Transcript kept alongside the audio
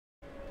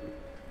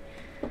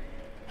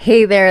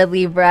Hey there,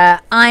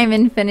 Libra. I'm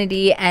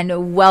Infiniti,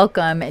 and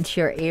welcome to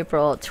your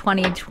April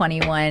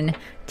 2021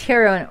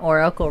 Tarot and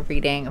Oracle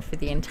reading for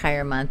the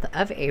entire month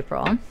of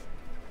April.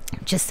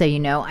 Just so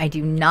you know, I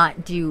do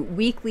not do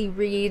weekly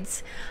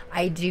reads.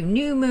 I do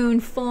new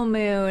moon, full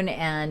moon,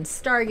 and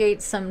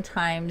Stargate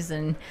sometimes,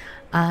 and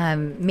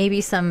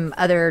maybe some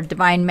other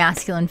divine,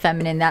 masculine,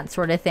 feminine, that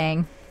sort of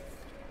thing.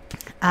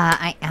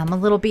 I am a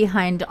little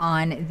behind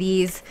on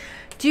these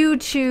due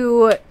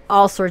to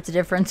all sorts of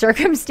different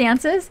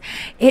circumstances.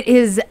 It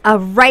is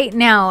right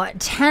now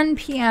 10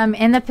 p.m.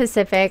 in the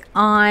Pacific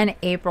on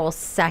April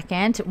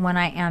 2nd when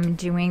I am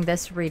doing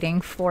this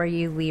reading for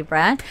you,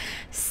 Libra.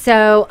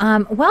 So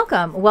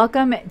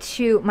welcome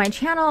to my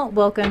channel.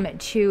 Welcome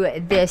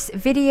to this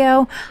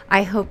video.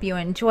 I hope you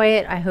enjoy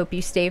it. I hope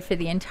you stay for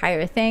the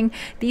entire thing.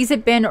 These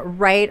have been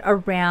right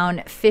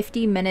around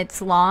 50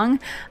 minutes long.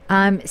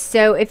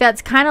 So if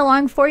that's kind of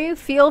long for you,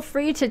 feel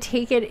free to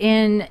take it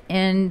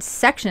in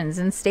sections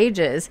and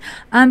stages.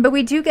 But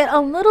we do get a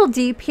little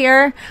deep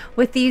here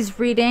with these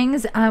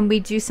readings. We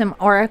do some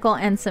oracle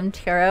and some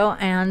tarot.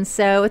 And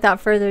so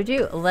without further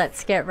ado,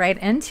 let's get right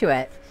into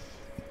it.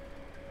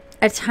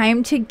 A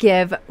time to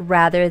give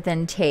rather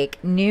than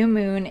take. New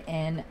moon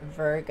in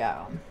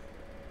Virgo.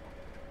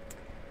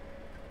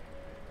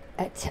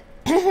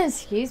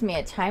 Excuse me.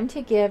 A time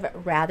to give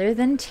rather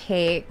than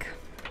take.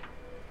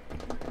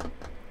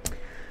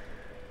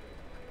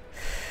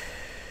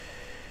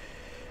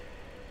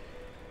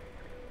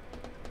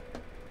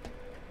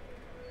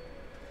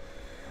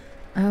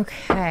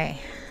 Okay.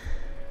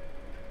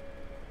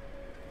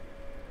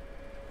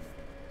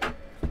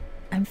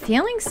 I'm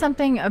feeling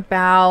something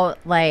about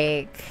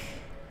like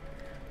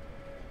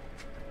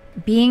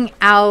being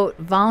out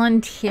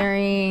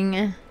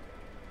volunteering,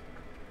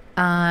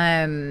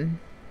 being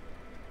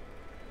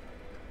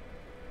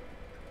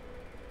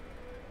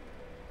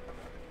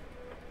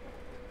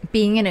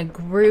in a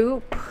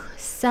group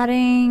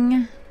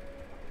setting,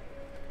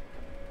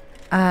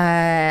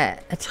 a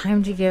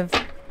time to give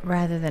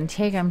rather than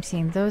take. I'm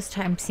seeing those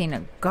times. I'm seeing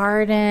a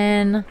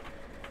garden.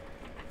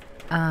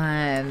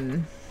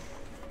 Why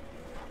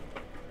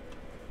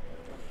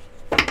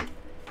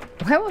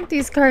won't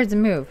these cards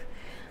move?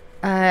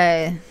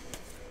 I'm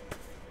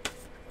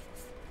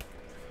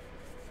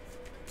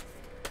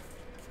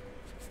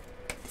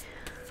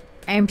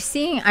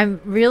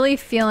really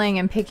feeling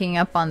and picking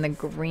up on the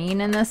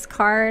green in this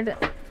card.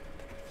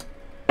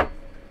 And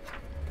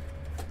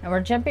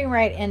we're jumping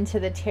right into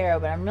the tarot,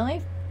 but I'm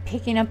really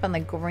picking up on the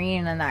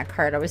green in that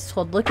card. I was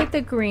told, look at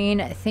the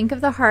green, think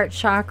of the heart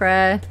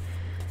chakra,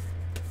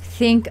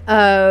 think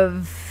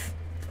of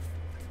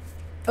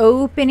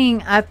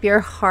opening up your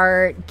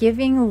heart,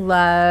 giving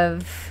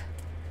love.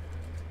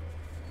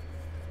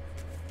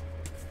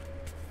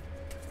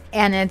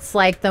 And it's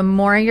like the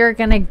more you're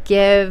gonna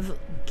give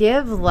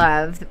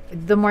love,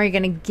 the more you're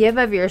gonna give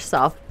of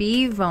yourself.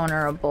 Be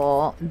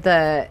vulnerable.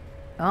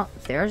 Oh,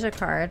 there's a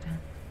card.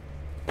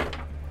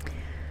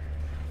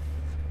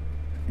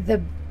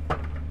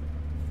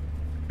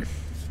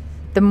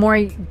 The more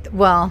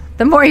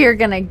you're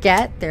gonna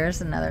get. There's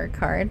another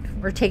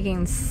card. We're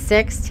taking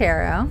 6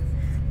 tarot.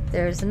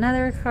 There's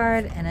another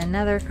card and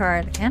another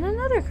card and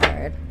another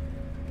card.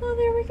 Well,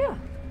 there we go.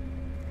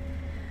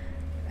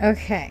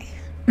 Okay.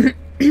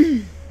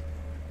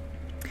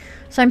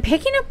 So I'm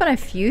picking up on a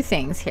few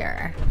things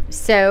here.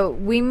 So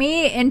we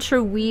may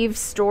interweave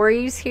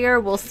stories here.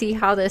 We'll see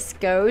how this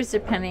goes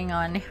depending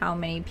on how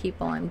many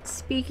people I'm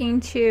speaking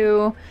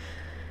to.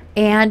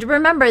 And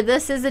remember,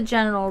 this is a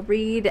general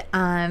read,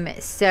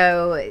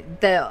 so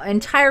the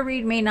entire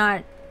read may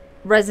not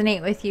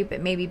resonate with you,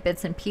 but maybe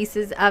bits and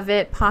pieces of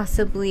it,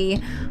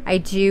 possibly. I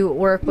do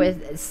work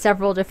with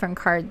several different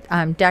card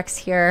decks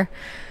here.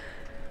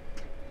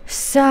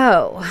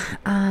 So,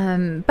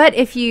 but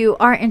if you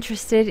are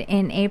interested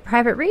in a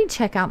private read,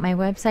 check out my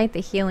website,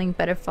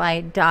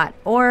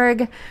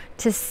 thehealingbutterfly.org,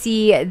 to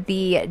see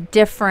the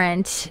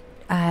different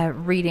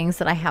readings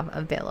that I have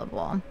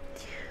available.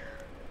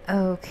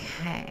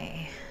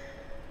 Okay.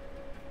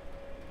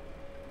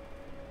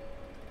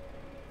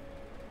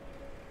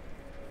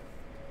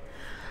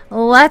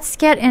 Let's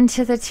get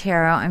into the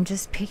tarot. I'm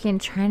just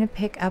trying to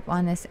pick up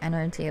on this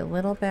energy a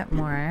little bit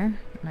more.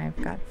 And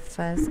I've got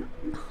fuzz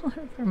all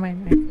over my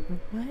neck.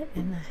 What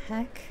in the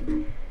heck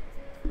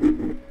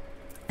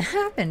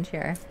happened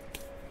here?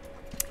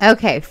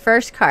 Okay,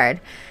 first card.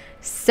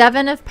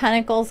 7 of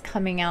Pentacles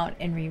coming out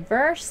in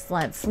reverse.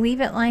 Let's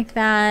leave it like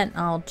that.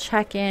 I'll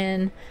check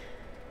in.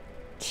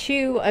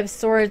 2 of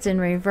Swords in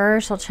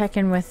reverse. I'll check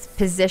in with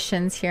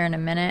positions here in a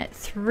minute.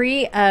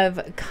 3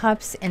 of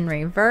Cups in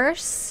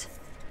reverse.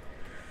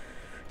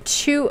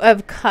 2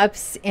 of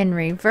Cups in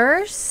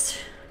reverse.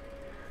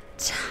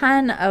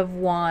 10 of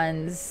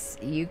Wands,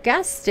 you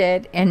guessed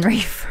it, in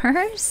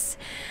reverse.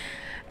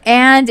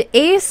 And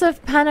Ace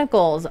of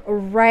Pentacles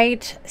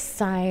right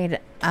side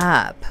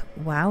up.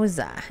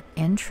 Wowza.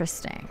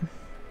 Interesting.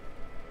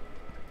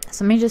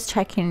 So let me just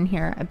check in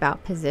here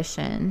about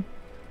position.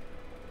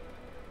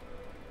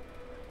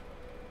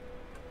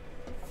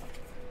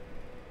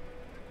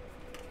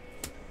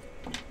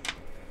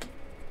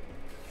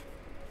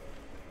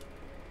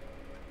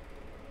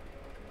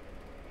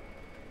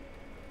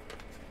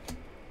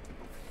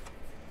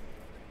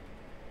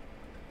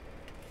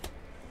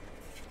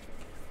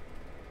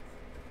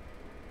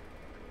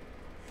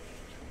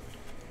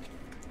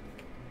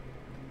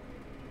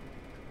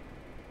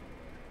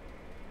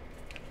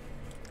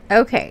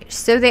 Okay,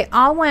 so they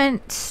all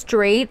went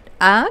straight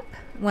up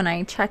when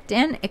I checked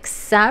in,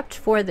 except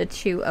for the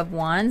Two of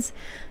Wands.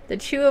 The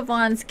Two of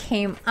Wands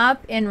came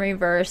up in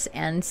reverse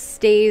and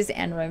stays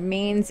and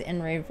remains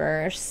in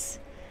reverse.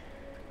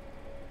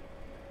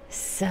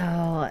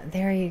 So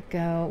there you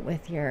go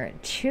with your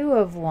Two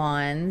of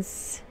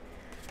Wands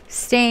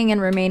staying and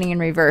remaining in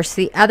reverse.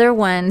 The other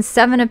one,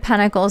 Seven of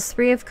Pentacles,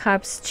 Three of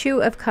Cups,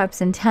 Two of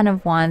Cups, and Ten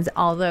of Wands,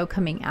 although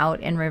coming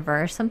out in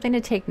reverse. Something to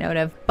take note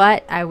of,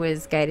 but I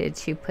was guided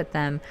to put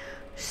them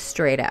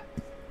straight up.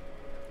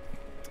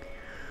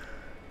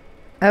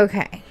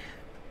 Okay.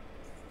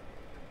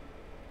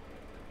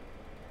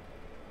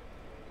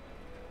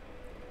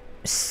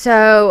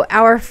 So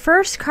our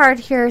first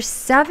card here,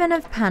 Seven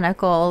of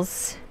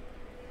Pentacles.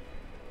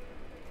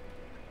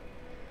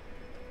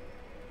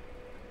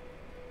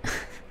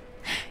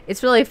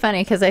 It's really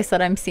funny because I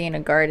said I'm seeing a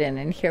garden,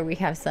 and here we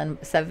have some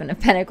Seven of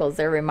Pentacles.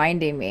 They're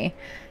reminding me.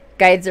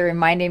 Guides are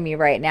reminding me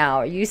right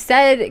now. You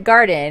said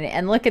garden,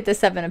 and look at the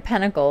Seven of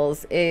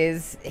Pentacles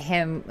is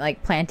him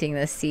like planting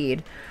this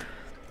seed.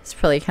 It's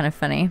probably kind of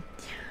funny.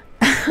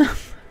 I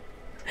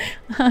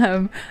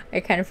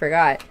kind of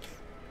forgot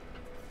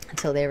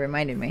until they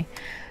reminded me.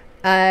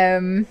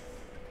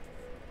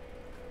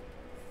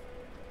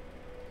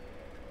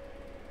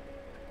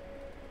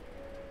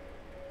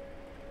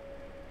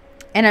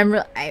 And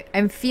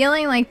I'm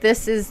feeling like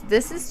this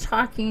is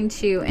talking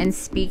to and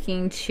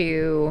speaking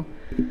to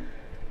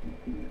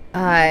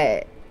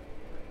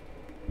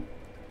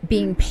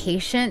being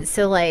patient.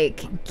 So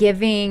like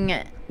giving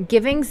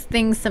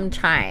things some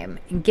time,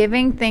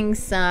 giving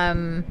things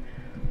some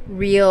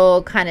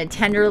real kind of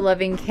tender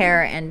loving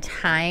care and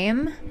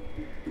time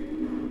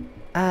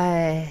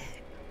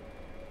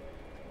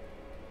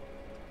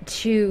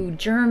to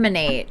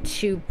germinate,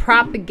 to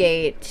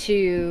propagate,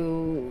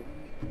 to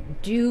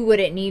do what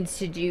it needs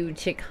to do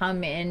to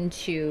come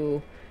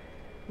into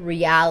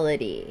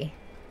reality.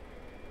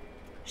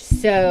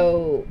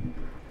 So,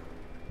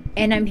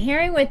 and I'm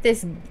hearing with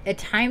this, a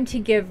time to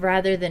give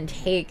rather than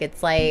take.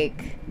 It's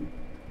like,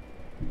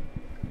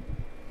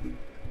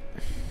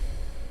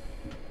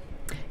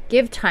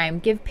 give time,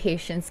 give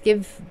patience,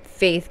 give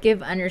faith,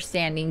 give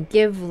understanding,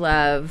 give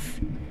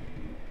love.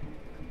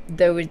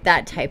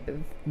 That type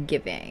of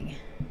giving.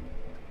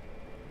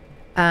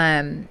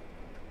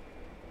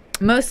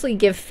 Mostly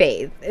give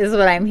faith is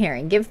what I'm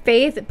hearing. Give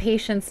faith,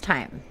 patience,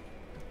 time.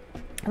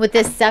 With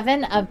this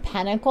Seven of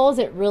Pentacles,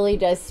 it really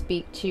does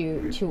speak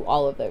to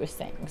all of those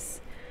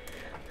things.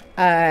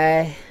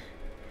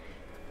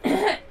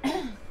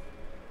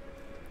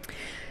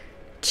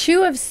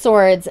 Two of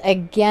Swords,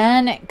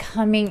 again,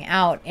 coming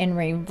out in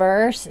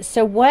reverse.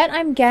 So what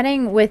I'm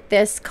getting with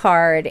this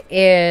card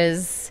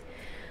is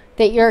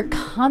that you're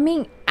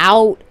coming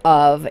out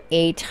of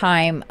a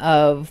time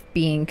of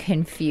being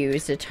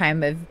confused, a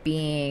time of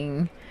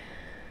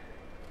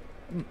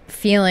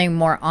feeling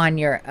more on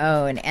your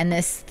own. And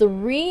this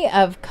Three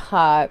of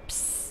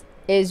Cups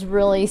is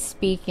really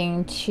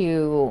speaking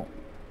to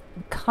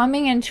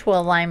coming into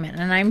alignment.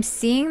 And I'm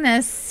seeing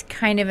this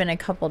kind of in a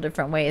couple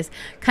different ways,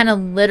 kind of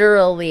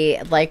literally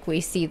like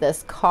we see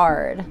this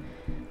card.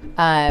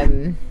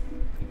 And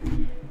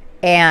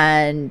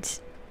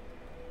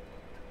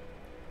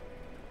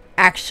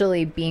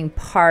actually being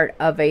part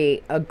of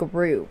a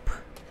group,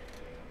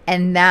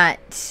 and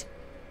that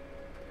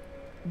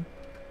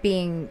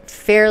being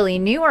fairly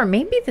new, or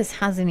maybe this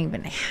hasn't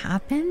even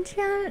happened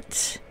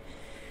yet.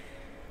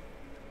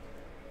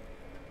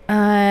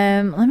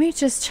 Let me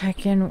just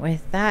check in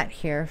with that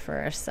here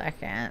for a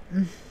second.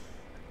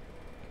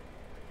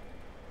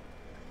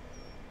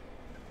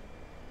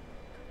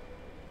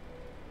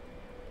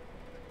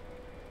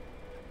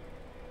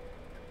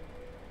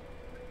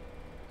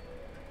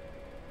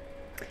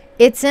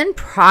 It's in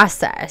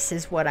process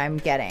is what I'm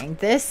getting.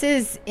 This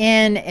is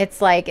in,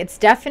 it's like, it's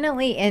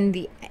definitely in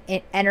the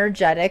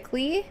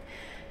energetically,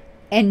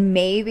 and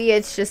maybe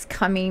it's just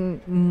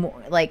coming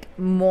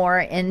more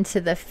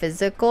into the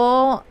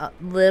physical,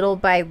 little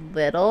by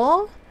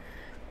little.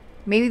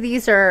 Maybe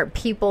these are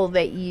people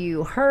that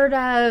you heard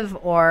of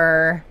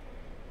or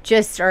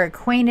just are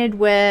acquainted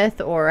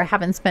with or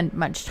haven't spent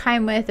much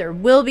time with or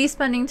will be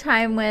spending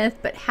time with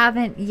but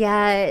haven't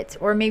yet,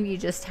 or maybe you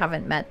just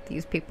haven't met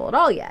these people at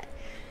all yet.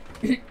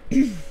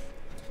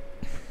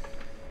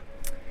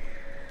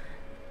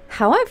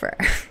 However,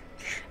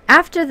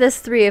 after this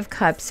Three of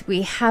Cups,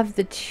 we have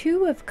the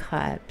Two of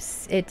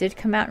Cups. It did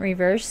come out in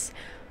reverse,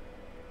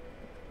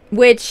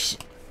 which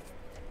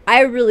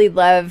I really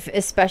love,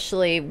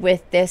 especially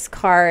with this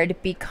card,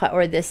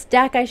 or this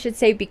deck, I should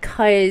say,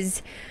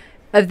 because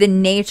of the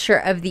nature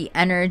of the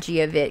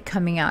energy of it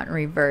coming out in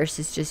reverse.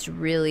 Is just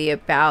really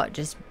about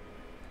just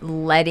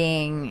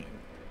letting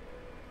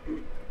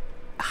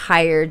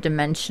higher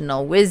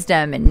dimensional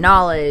wisdom and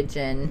knowledge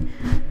and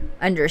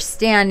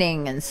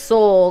understanding and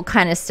soul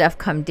kind of stuff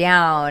come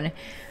down,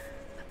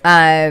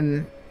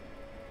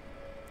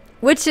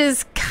 which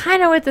is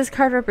kind of what this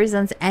card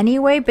represents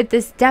anyway. But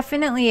this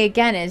definitely,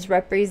 again, is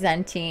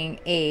representing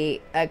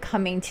a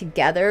coming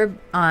together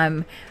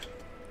on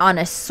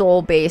a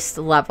soul-based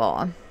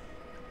level.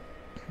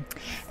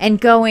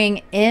 and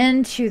going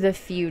into the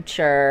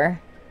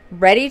future,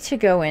 ready to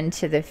go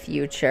into the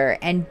future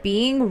and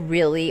being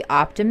really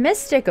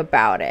optimistic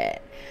about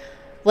it.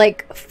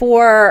 Like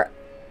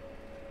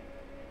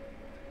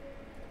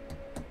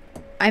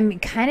I'm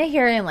kind of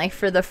hearing like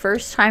for the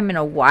first time in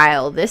a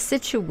while, this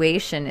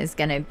situation is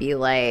going to be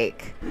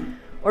like,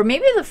 or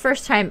maybe the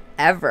first time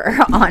ever,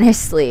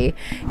 honestly.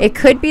 It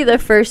could be the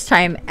first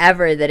time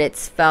ever that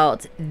it's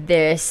felt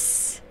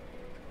this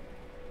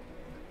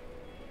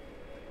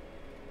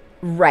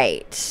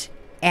right,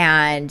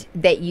 and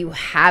that you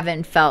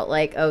haven't felt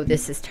like, oh,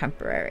 this is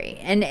temporary.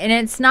 And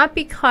it's not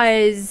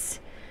because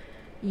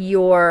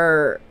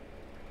you're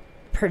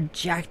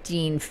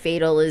projecting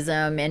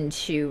fatalism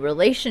into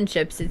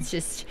relationships. It's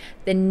just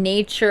the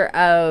nature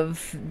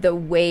of the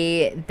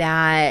way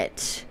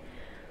that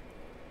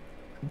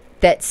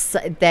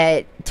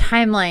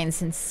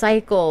timelines and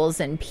cycles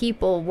and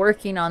people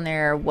working on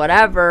their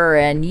whatever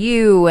and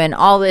you and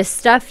all this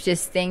stuff,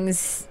 just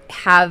things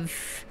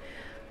have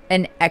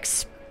an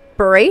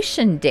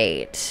expiration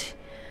date,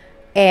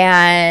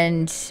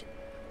 and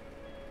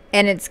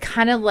it's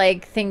kind of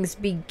like things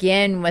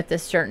begin with a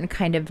certain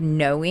kind of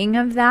knowing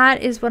of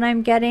that, is what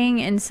I'm getting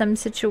in some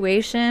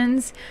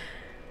situations.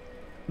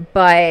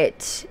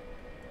 But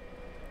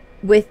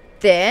with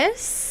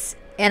this,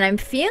 and I'm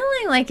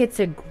feeling like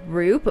it's a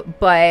group,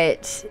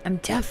 but I'm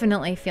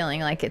definitely feeling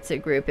like it's a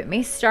group. It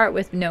may start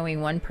with knowing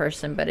one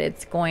person, but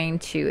it's going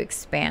to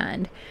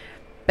expand.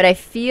 But I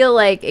feel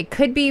like it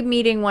could be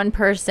meeting one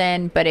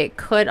person, but it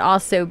could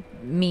also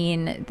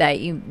mean that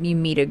you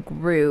meet a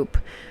group.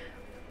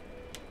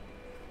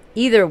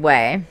 Either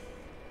way,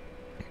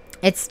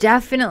 it's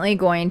definitely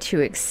going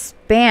to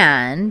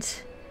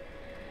expand.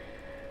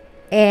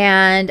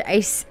 And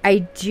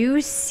I do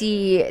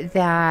see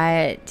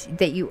that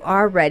you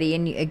are ready,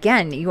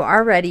 and you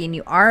are ready, and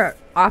you are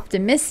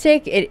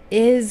optimistic. It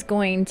is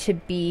going to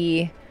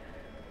be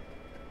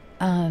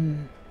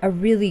a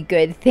really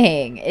good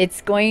thing. It's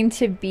going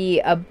to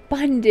be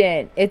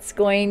abundant. It's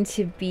going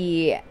to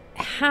be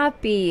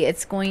happy.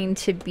 It's going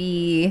to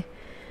be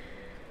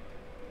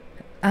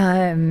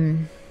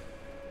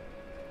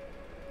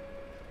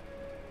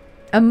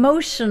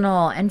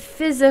emotional and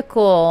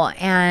physical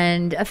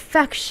and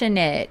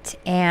affectionate,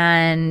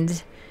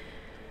 and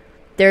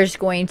there's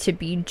going to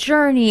be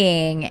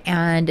journeying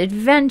and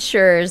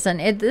adventures,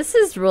 and this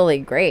is really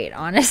great,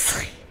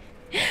 honestly.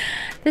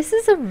 This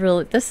is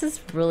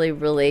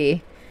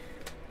really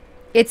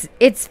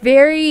it's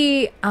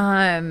very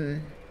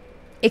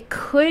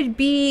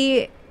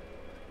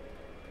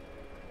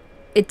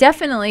it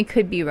definitely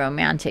could be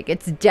romantic.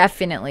 It's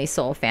definitely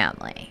soul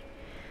family.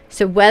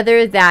 So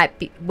whether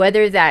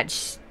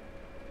that's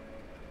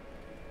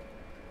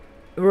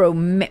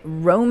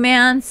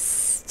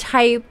romance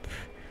type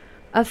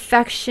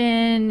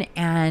affection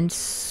and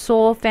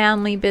soul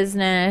family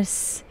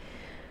business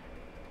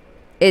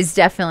is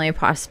definitely a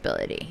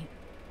possibility.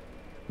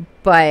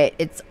 But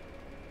it's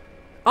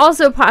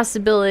also a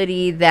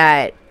possibility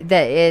that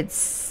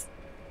it's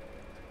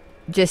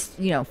just,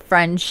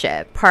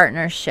 friendship,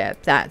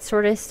 partnership, that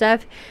sort of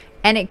stuff.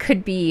 And it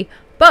could be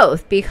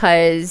both,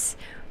 because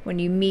when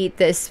you meet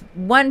this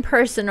one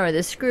person or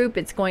this group,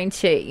 it's going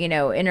to,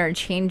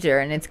 interchange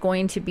and it's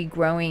going to be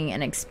growing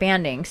and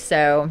expanding.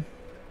 So,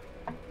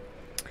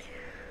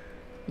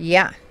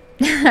 yeah.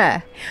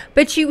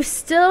 But you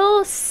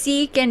still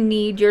seek and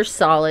need your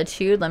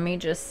solitude. Let me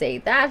just say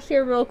that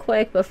here real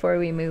quick before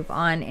we move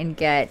on and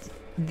get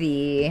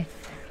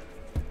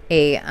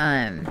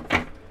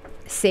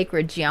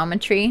sacred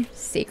geometry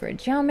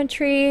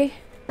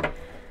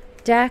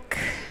deck.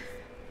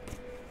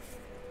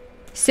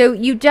 So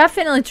you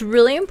definitely, it's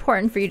really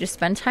important for you to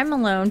spend time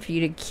alone, for you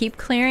to keep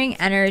clearing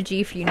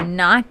energy, for you to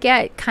not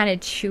get kind of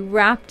too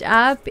wrapped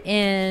up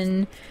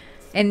in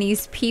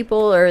these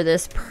people or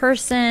this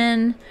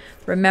person.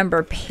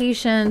 Remember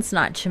patience,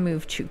 not to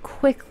move too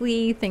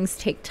quickly. Things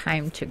take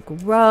time to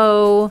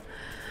grow.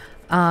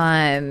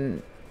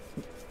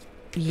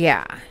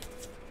 Yeah.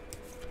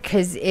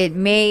 Because it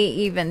may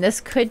even,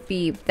 that could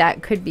be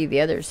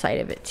the other side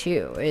of it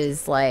too,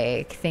 is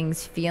like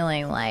things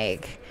feeling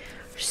like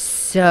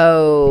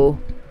so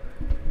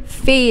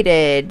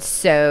fated,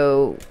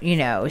 so,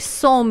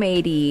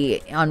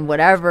 soulmatey on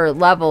whatever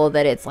level,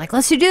 that it's like,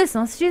 let's do this,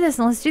 and let's do this,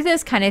 and let's do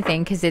this kind of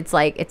thing. Because it's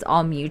like, it's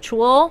all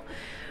mutual.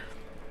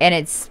 And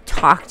it's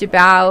talked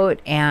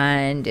about,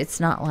 and it's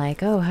not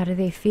like, oh, how do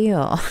they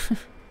feel?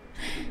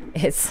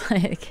 It's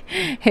like,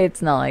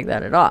 it's not like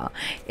that at all.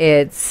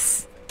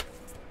 It's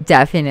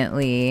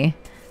definitely,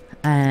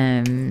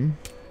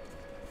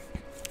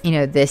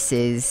 this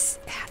is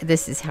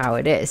how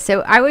it is.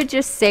 So I would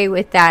just say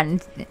with that,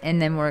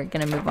 and then we're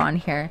going to move on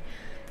here,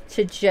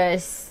 to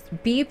just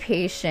be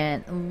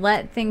patient,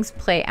 let things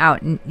play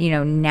out,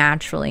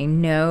 naturally.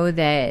 Know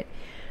that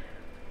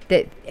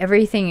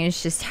everything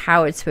is just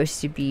how it's supposed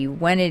to be,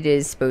 when it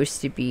is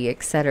supposed to be,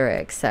 etc.,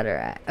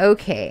 etc.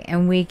 Okay,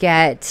 and we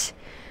get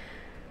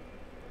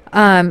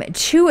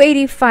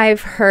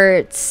 285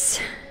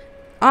 hertz,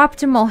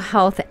 optimal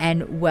health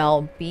and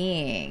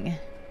well-being.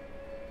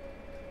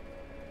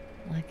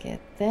 Look at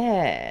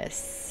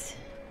this.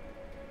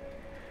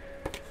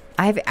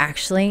 I've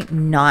actually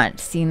not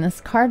seen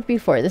this card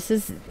before. This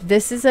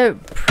is a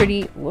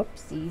pretty,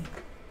 whoopsie.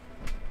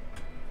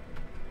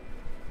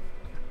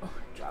 Oh,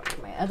 I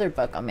dropped my other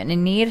book I'm gonna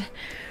need.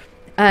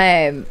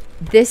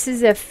 This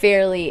is a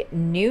fairly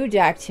new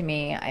deck to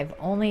me. I've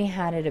only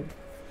had it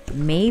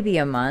maybe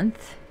a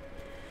month.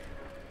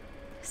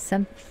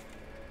 And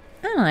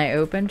I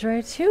opened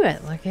right to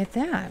it. Look at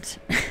that.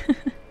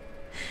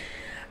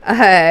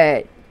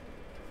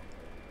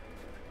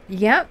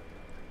 Yep.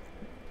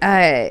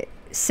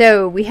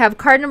 So we have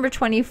card number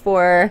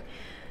 24,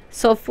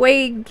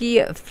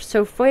 Solfeggio,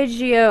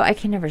 I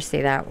can never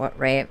say that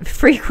right.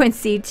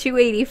 Frequency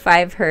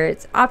 285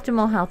 hertz,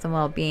 optimal health and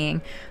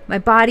well-being. My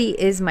body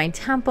is my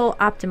temple.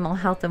 Optimal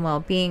health and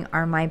well-being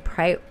are my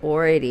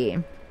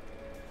priority.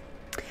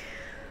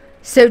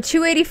 So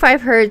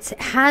 285 hertz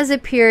has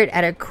appeared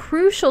at a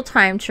crucial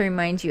time to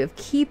remind you of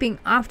keeping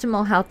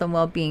optimal health and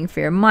well-being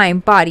for your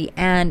mind, body,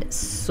 and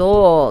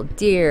soul.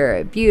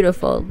 Dear,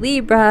 beautiful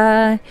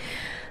Libra.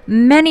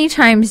 Many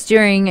times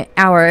during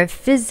our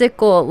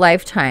physical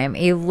lifetime,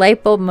 a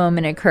light bulb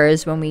moment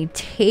occurs when we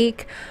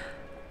take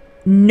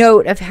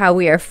note of how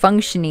we are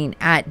functioning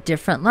at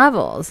different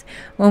levels.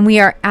 When we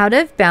are out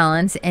of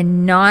balance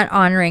and not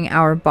honoring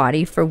our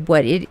body for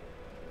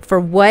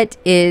what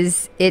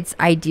is its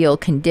ideal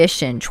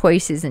condition,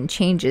 choices and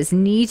changes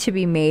need to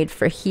be made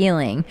for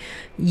healing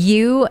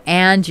you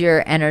and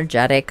your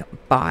energetic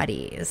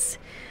bodies.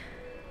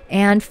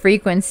 And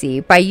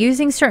frequency. By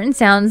using certain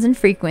sounds and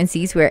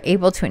frequencies, we are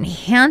able to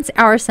enhance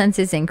our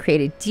senses and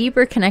create a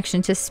deeper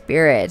connection to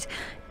spirit.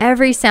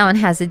 Every sound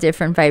has a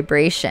different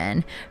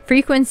vibration.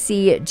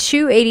 Frequency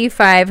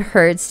 285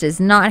 hertz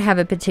does not have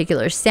a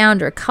particular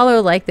sound or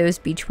color like those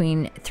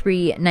between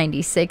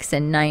 396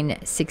 and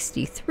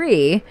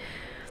 963.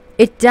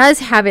 It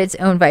does have its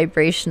own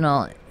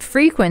vibrational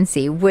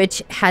frequency,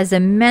 which has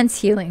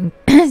immense healing,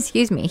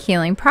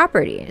 healing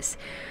properties.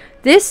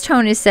 This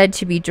tone is said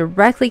to be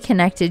directly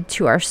connected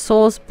to our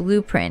soul's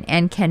blueprint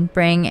and can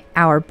bring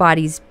our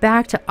bodies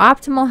back to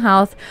optimal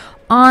health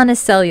on a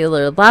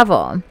cellular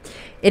level.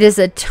 It is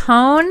a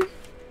tone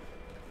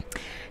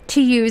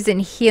to use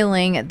in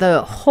healing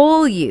the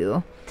whole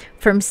you,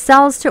 from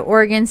cells to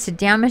organs to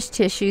damaged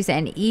tissues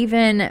and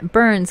even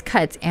burns,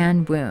 cuts,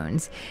 and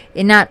wounds.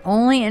 It not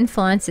only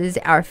influences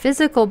our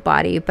physical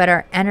body, but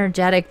our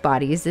energetic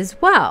bodies as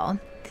well.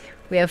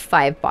 We have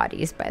 5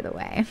 bodies, by the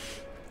way.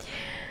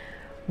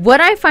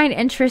 What I find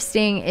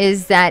interesting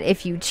is that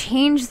if you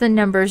change the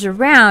numbers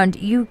around,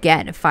 you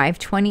get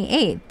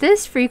 528.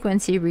 This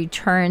frequency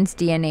returns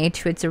DNA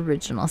to its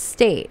original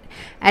state.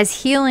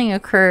 As healing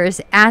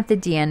occurs at the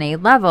DNA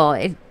level,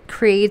 it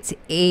creates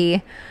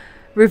a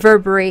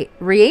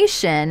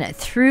reverberation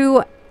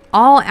through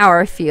all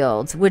our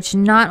fields, which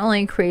not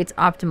only creates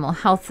optimal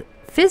health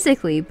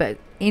physically, but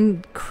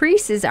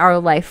increases our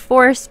life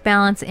force,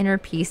 balance, inner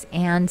peace,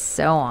 and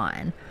so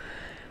on.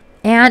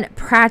 And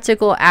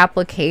practical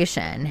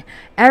application.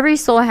 Every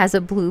soul has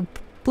a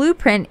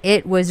blueprint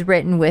it was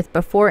written with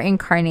before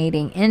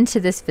incarnating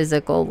into this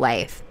physical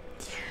life.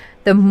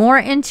 The more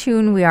in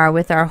tune we are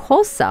with our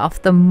whole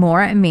self, the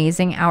more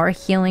amazing our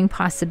healing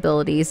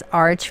possibilities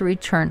are to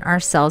return our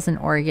cells and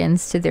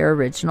organs to their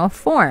original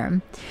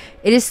form.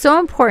 It is so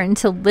important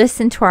to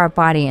listen to our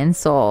body and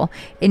soul.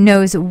 It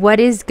knows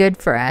what is good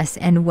for us,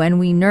 and when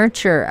we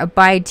nurture,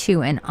 abide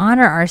to, and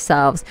honor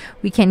ourselves,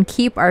 we can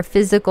keep our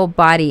physical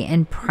body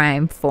in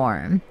prime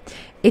form.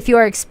 If you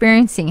are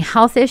experiencing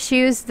health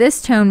issues,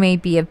 this tone may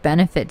be of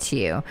benefit to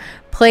you.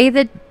 Play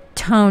the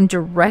tone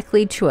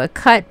directly to a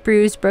cut,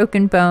 bruise,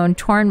 broken bone,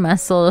 torn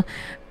muscle,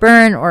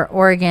 burn, or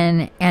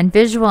organ, and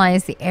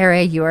visualize the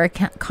area you are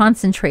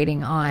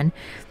concentrating on,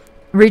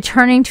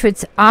 returning to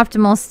its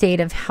optimal state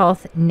of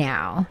health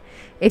now.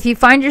 If you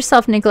find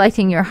yourself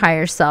neglecting your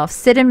higher self,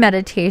 sit in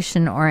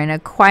meditation or in a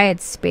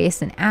quiet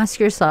space and ask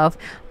yourself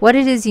what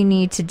it is you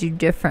need to do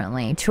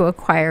differently to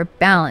acquire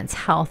balance,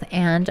 health,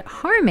 and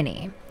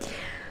harmony.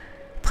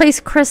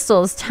 Place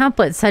crystals,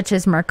 templates such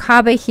as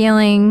Merkaba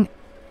healing,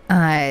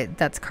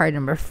 that's card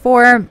number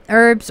 4,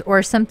 herbs,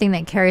 or something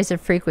that carries a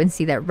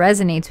frequency that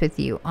resonates with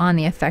you on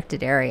the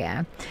affected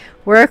area.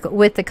 Work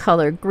with the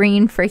color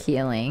green for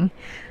healing.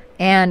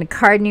 And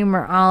card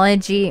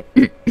numerology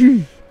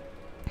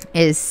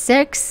is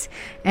 6.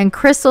 And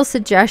crystal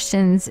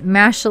suggestions: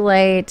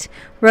 mashalite,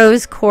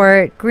 rose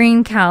quartz,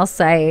 green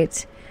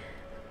calcite,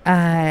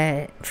 purple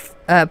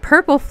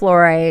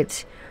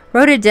fluorite,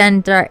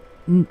 rhododendite,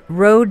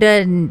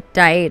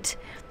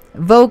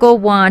 Vogel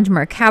wand,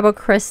 Merkaba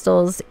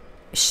crystals,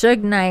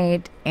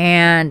 shugnite,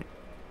 and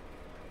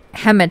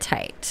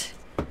hematite.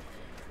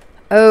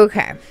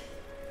 Okay.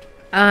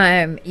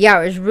 Yeah,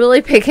 I was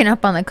really picking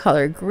up on the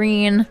color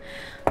green.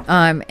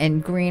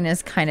 And green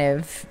is kind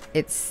of,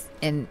 it's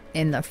in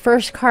the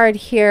first card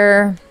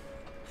here.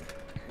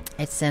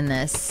 It's in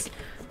this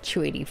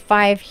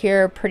 285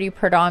 here pretty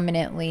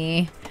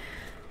predominantly.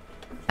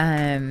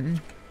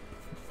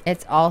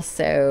 It's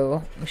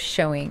also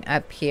showing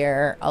up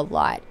here a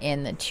lot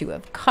in the 2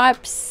 of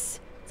Cups.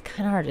 It's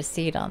kind of hard to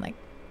see it on the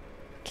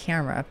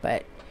camera,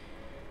 but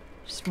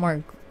just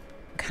more,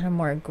 kind of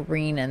more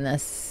green in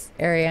this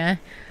area.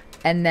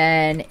 And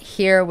then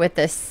here with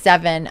the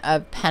 7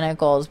 of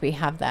Pentacles, we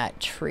have that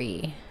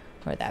tree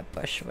or that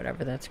bush,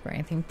 whatever that's growing.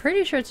 I think,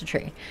 pretty sure it's a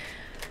tree.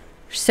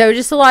 So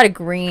just a lot of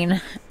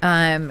green,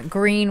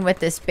 green with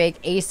this big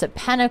Ace of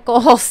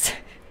Pentacles.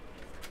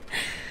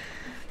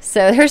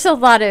 So there's a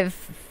lot of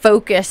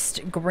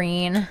focused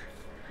green.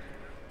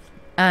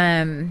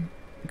 Green,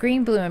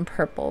 blue, and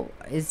purple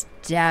is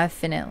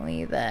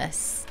definitely the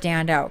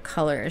standout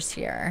colors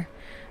here.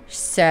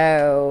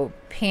 So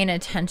paying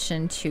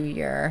attention to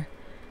your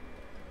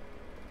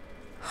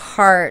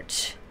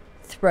heart,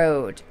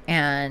 throat,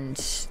 and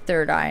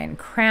third eye and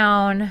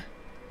crown.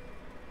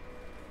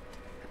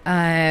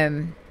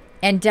 And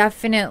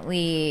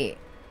definitely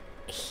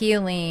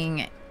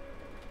healing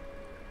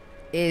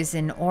is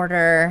in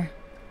order.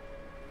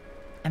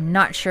 I'm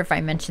not sure if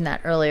I mentioned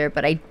that earlier,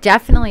 but I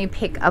definitely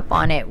pick up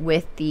on it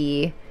with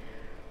the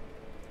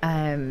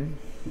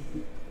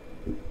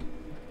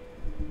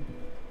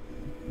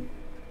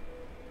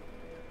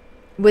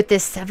with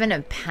this 7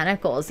 of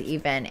Pentacles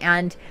even.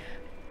 And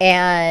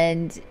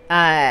this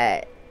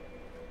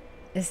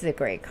is a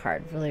great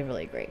card. Really,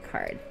 really great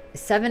card.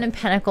 7 of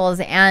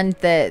Pentacles and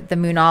the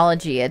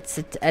Moonology.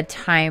 It's a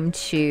time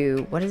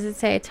to, what does it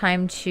say? A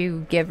time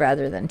to give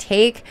rather than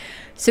take.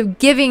 So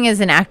giving is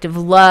an act of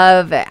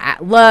love.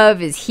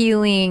 Love is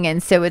healing.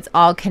 And so it's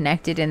all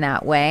connected in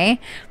that way.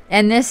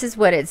 And this is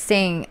what it's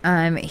saying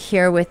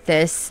here with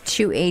this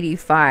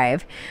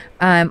 285.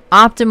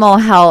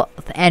 Optimal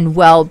health and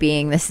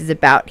well-being. This is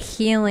about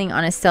healing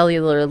on a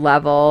cellular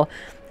level.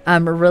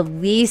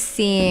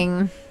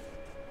 Releasing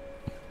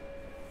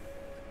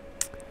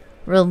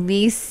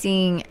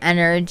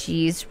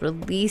energies,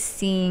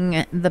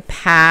 releasing the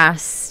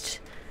past.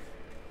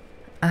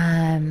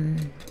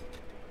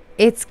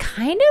 It's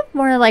kind of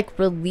more like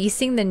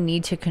releasing the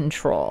need to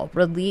control,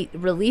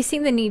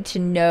 releasing the need to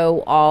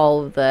know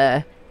all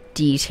the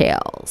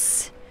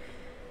details,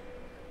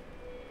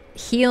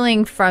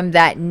 healing from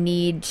that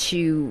need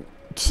the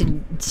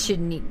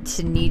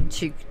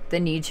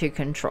need to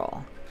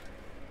control.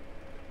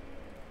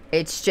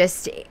 It's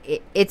just,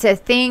 it's a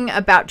thing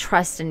about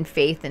trust and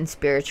faith and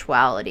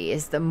spirituality.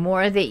 Is the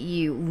more that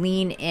you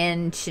lean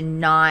into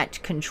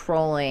not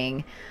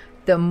controlling,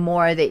 the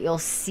more that you'll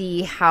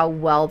see how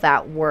well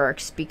that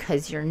works,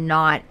 because you're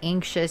not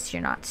anxious,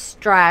 you're not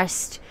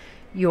stressed,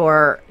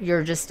 you're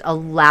just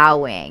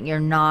allowing, you're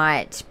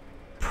not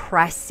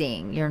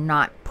pressing, you're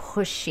not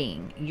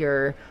pushing,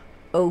 you're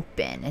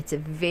open. It's a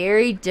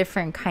very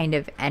different kind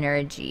of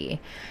energy.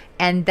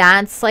 And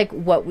that's like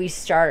what we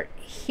start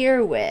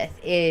here with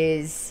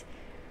is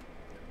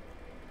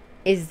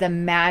the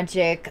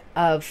magic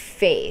of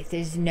faith,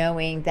 is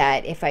knowing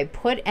that if I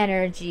put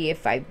energy,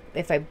 if I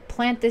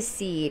plant the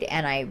seed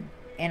and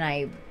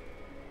I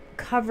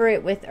cover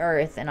it with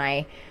earth and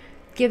I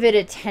give it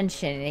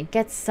attention and it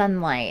gets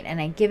sunlight and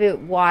I give it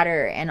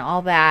water and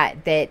all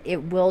that, that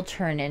it will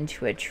turn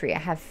into a tree. I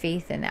have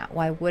faith in that.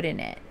 Why wouldn't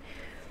it?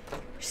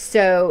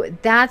 So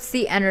that's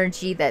the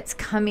energy that's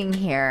coming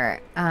here.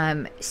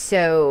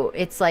 So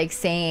it's like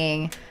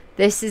saying,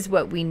 this is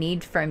what we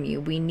need from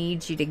you. We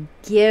need you to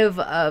give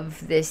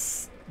of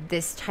this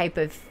type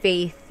of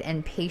faith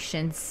and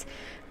patience.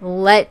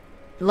 Let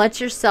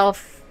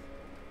yourself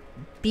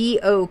be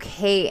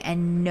okay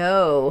and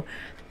know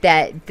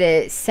that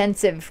the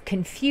sense of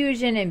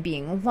confusion and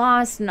being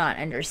lost, not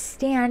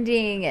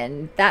understanding,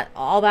 and that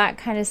all that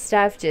kind of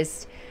stuff,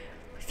 just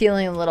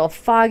feeling a little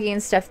foggy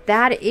and stuff,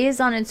 that is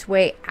on its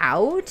way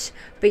out.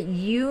 But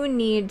you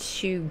need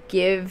to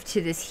give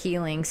to this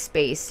healing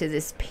space, to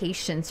this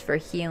patience for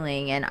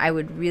healing. And I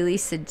would really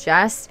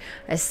suggest,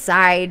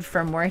 aside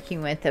from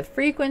working with the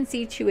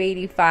frequency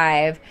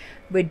 285,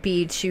 would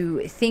be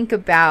to think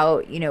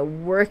about, you know,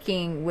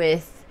 working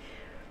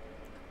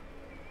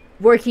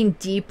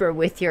deeper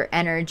with your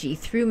energy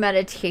through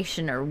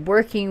meditation, or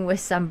working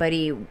with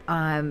somebody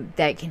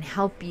that can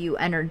help you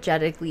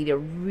energetically to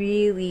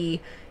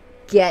really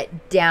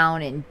get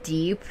down and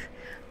deep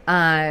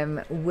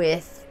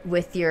with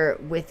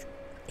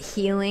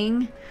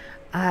healing.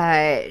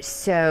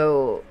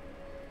 So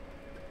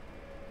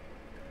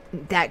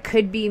that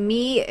could be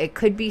me, it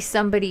could be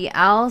somebody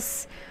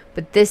else,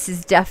 but this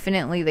is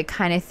definitely the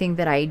kind of thing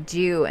that I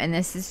do. And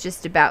this is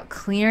just about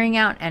clearing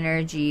out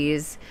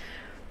energies.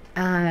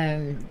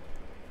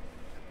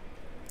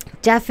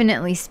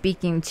 Definitely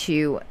speaking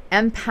to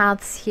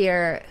empaths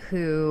here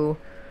who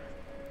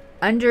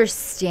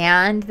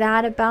understand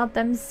that about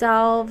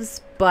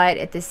themselves, but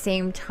at the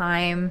same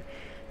time,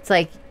 it's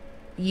like,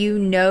 you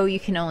know, you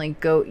can only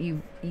go,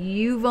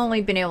 you've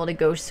only been able to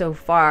go so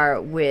far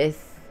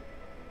with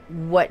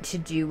what to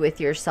do with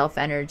yourself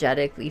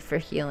energetically for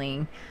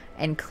healing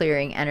and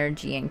clearing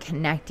energy and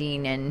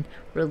connecting and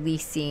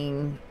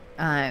releasing,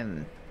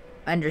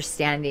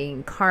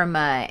 understanding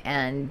karma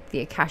and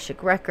the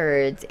Akashic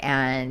records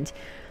and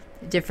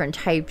different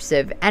types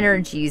of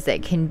energies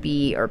that can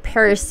be, or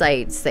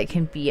parasites that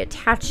can be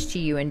attached to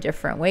you in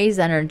different ways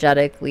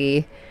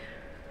energetically.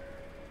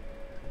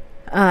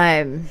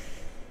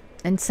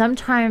 And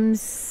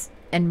sometimes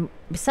and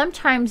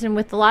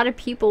with a lot of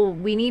people,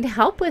 we need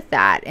help with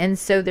that. And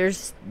so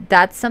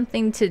that's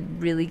something to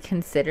really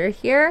consider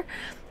here,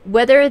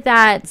 whether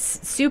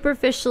that's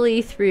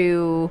superficially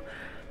through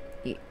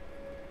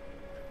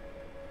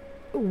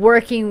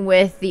working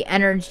with the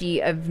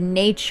energy of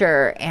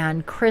nature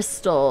and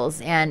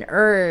crystals and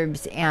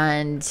herbs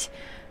and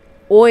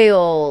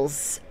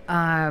oils,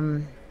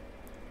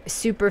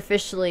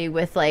 superficially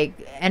with like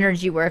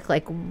energy work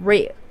like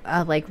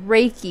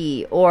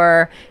Reiki,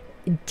 or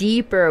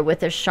deeper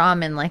with a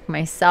shaman like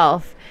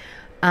myself.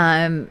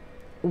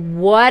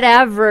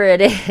 Whatever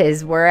it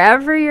is,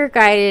 wherever you're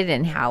guided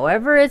and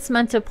however it's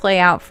meant to play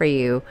out for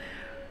you,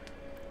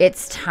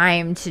 it's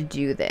time to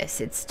do this.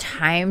 It's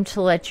time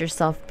to let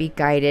yourself be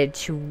guided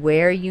to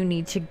where you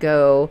need to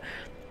go,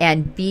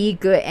 and be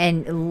good,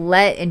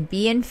 and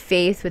be in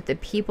faith with the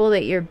people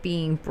that you're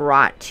being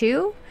brought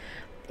to.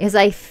 Is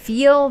I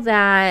feel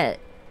that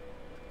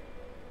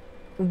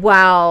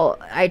while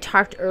I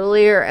talked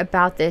earlier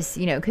about this,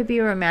 you know, it could be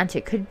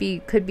romantic, could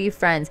be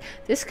friends.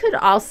 This could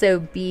also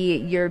be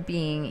you're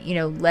being, you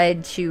know,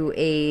 led to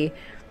a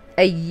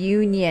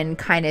union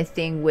kind of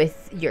thing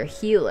with your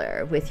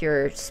healer, with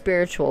your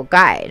spiritual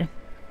guide.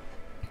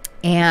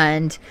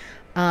 And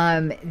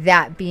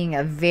that being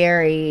a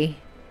very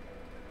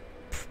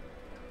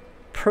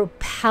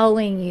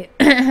propelling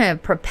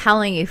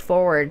you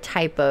forward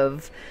type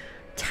of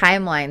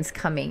timelines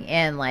coming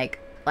in, like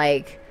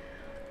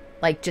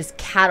just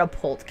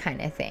catapult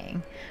kind of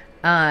thing.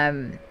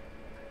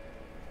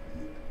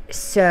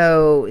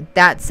 So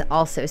that's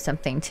also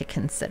something to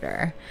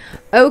consider.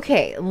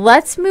 Okay,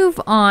 let's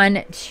move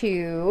on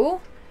to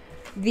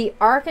the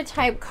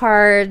archetype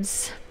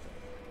cards.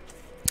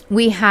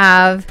 We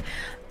have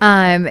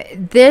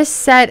this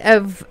set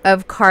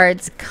of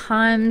cards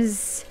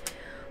comes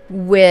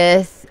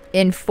with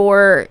in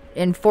four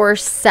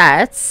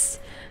sets,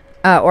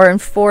 or in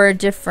 4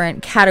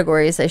 different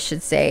categories, I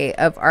should say,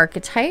 of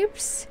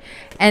archetypes.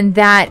 And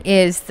that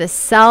is the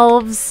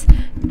selves,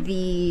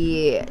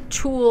 the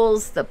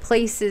tools, the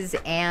places,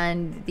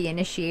 and the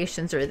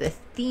initiations, or the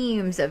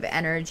themes of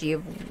energy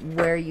of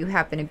where you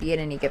happen to be at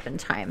any given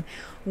time.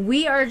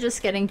 We are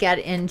just going to get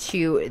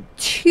into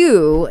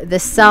the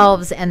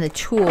selves and the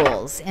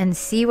tools and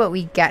see what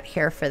we get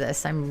here for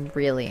this. I'm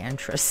really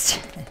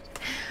interested.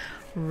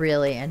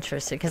 Really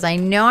interested, because I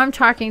know I'm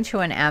talking to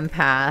an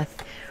empath.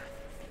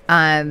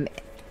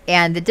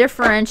 And the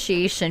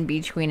differentiation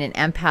between an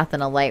empath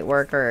and a light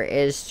worker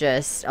is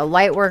just, a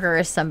light worker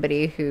is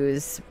somebody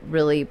who's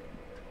really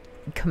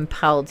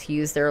compelled to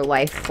use their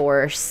life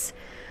force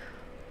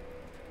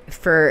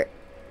for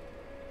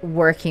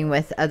working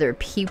with other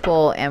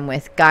people and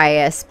with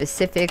Gaia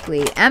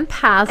specifically.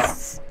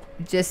 Empaths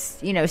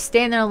just, you know,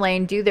 stay in their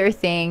lane, do their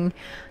thing.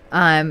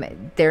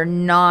 They're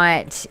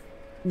not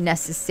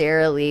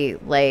necessarily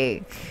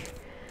like,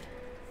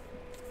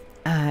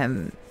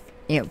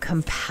 you know,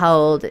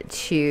 compelled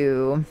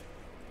to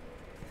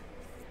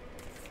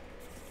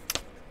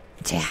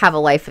have a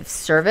life of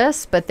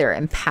service, but they're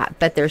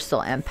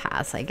still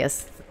empaths. I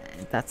guess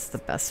that's the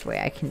best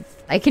way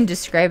I can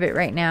describe it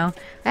right now.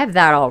 I have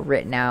that all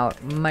written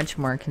out much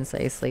more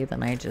concisely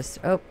than I just,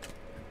 oh,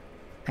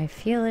 I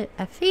feel it.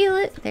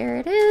 There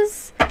it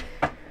is.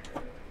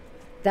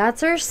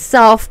 That's our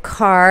self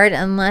card,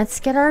 and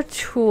let's get our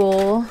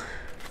tool.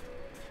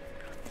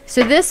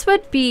 So this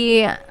would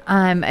be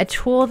a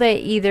tool that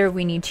either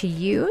we need to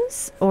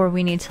use, or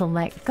we need to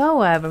let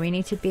go of, or we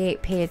need to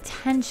pay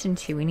attention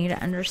to. We need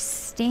to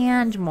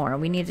understand more.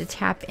 We need to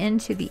tap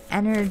into the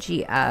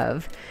energy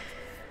of,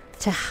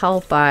 to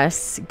help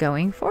us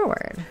going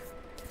forward.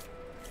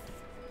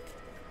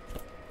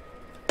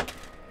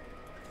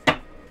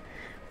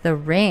 The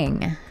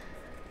Ring.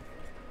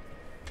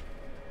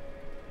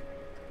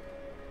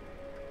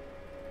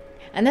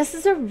 And this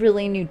is a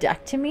really new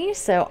deck to me,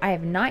 so I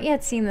have not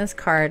yet seen this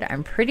card.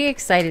 I'm pretty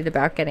excited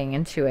about getting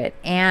into it.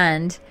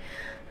 And,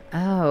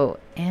 oh,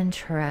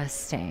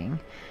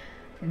 interesting.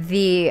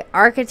 The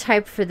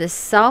archetype for the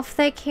self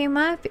that came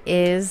up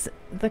is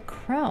the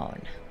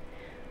Crone.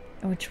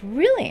 What's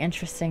really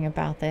interesting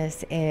about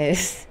this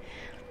is,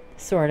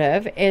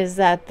 is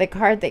that the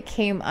card that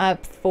came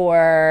up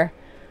for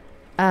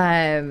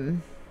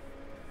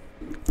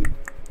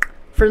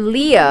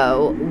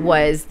Leo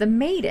was the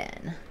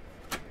Maiden.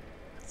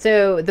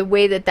 So the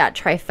way that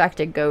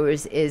trifecta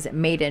goes is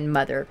Maiden,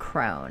 Mother,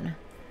 Crone.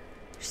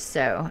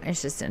 So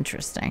it's just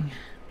interesting.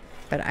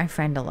 But I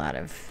find a lot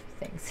of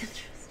things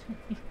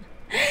interesting.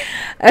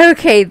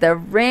 Okay, the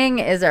Ring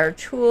is our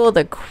tool.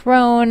 The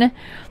Crone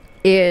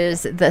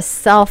is the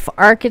self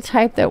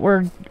archetype that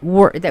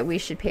we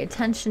should pay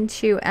attention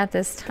to at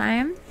this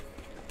time.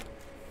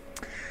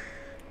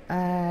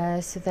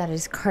 So that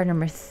is card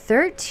number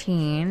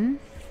 13.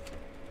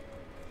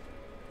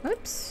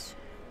 Whoops.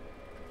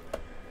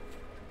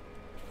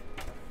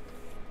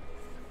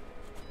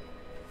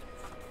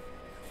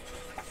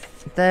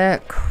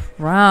 The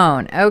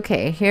crone.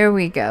 Okay, here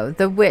we go.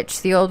 The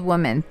witch, the old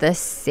woman, the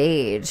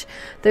sage.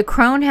 The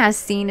crone has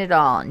seen it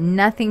all.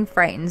 Nothing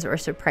frightens or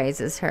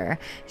surprises her.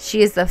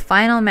 She is the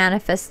final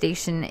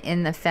manifestation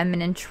in the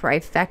feminine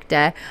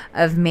trifecta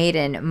of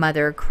maiden,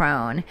 mother,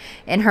 crone.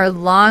 In her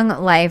long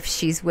life,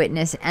 she's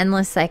witnessed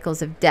endless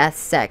cycles of death,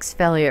 sex,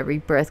 failure,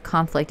 rebirth,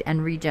 conflict,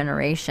 and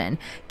regeneration,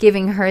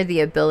 giving her the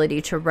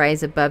ability to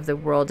rise above the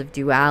world of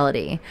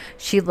duality.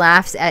 She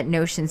laughs at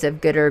notions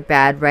of good or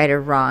bad, right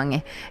or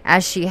wrong,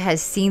 as she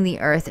has seen the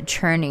earth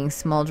churning,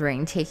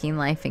 smoldering, taking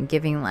life and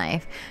giving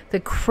life. The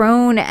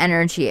crone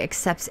energy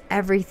accepts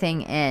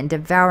everything in,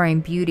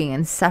 devouring beauty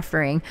and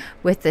suffering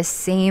with the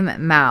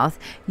same mouth,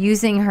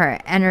 using her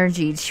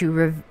energy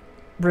to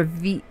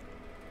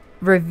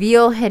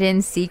reveal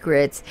hidden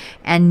secrets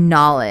and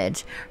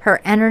knowledge.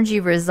 Her energy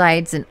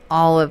resides in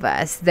all of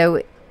us,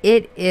 though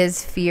it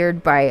is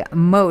feared by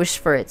most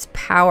for its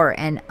power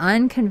and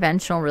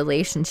unconventional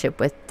relationship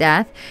with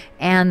death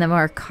and the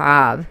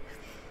macabre.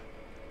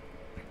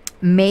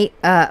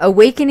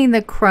 Awakening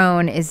the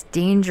crone is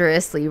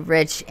dangerously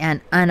rich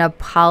and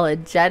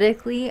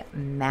unapologetically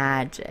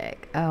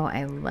magic. Oh,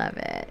 I love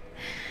it.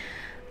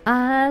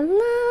 I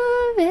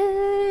love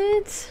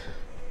it.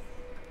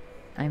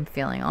 I'm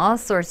feeling all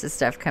sorts of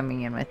stuff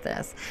coming in with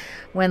this.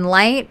 When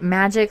light,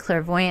 magic,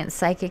 clairvoyant,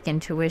 psychic,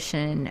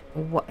 intuitive,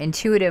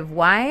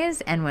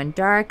 wise, and when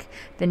dark,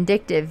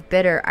 vindictive,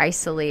 bitter,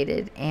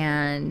 isolated,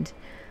 and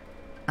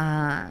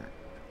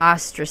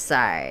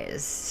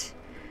ostracized.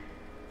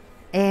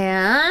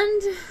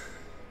 And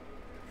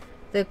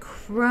the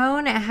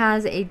crone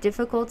has a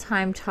difficult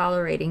time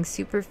tolerating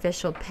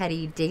superficial,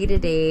 petty,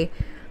 day-to-day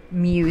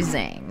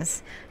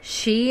musings.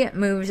 She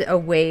moves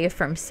away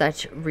from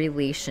such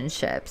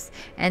relationships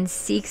and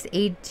seeks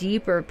a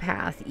deeper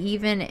path,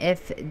 even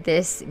if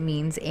this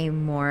means a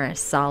more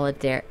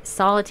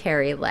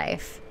solitary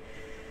life.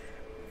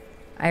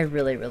 I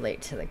really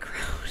relate to the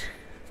crone.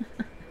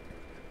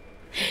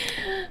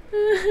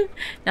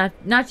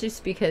 Not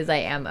just because I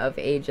am of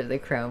age of the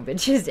crone, but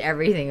just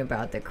everything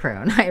about the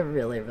crone I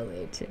really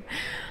relate to.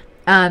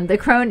 The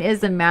crone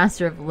is a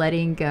master of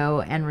letting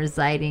go and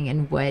residing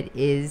in what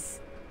is.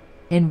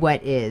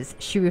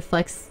 She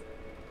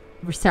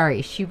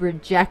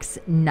rejects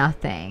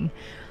nothing.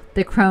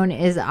 The crone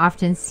is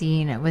often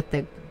seen with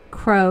the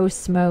crow,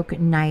 smoke,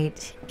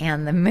 night,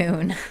 and the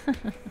moon.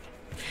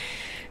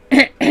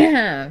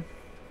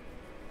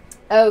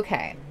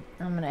 Okay,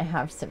 I'm gonna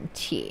have some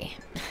tea.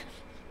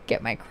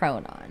 Get my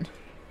crone on.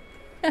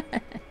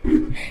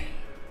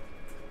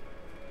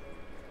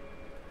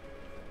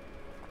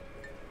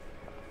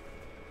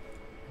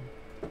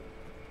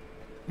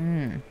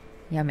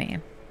 Yummy.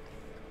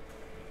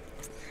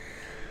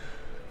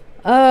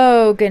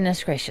 Oh,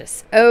 goodness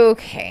gracious.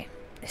 Okay.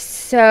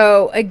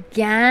 So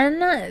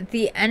again,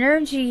 the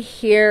energy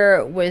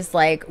here was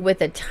like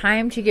with a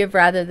time to give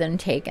rather than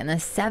take, and the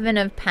Seven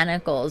of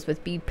Pentacles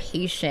with be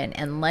patient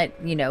and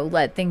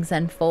let things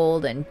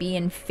unfold and be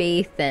in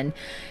faith and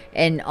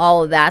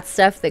all of that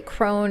stuff. The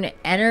crone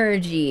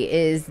energy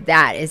is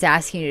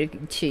asking you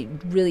to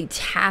really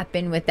tap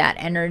in with that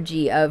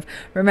energy of,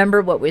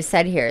 remember what was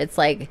said here. It's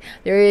like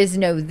there is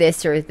no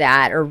this or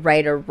that or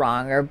right or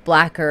wrong or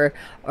black or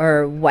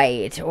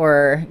white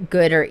or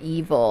good or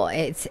evil.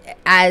 It's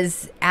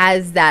as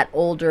that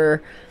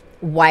older,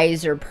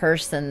 wiser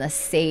person, the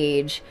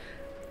sage,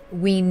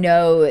 we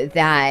know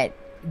that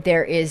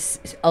there is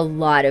a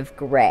lot of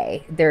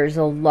gray. There's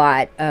a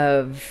lot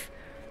of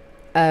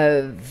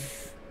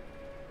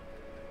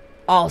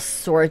all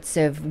sorts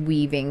of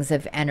weavings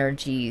of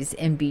energies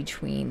in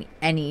between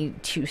any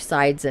two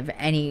sides of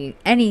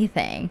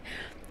anything,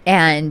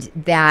 and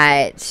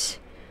that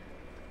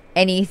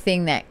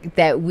anything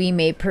that we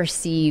may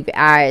perceive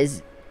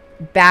as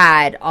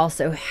bad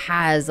also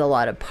has a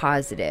lot of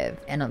positive,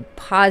 and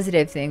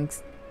positive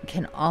things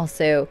can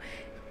also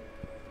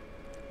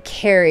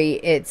carry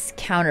its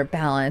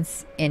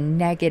counterbalance in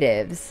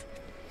negatives.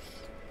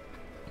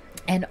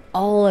 And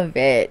all of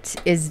it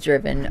is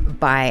driven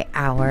by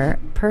our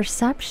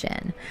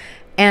perception.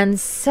 And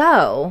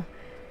so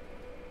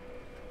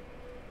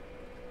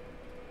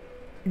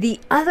the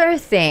other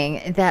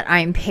thing that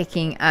I'm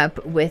picking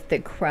up with the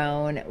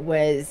crone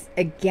was,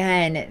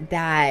 again,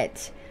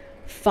 that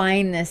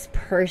find this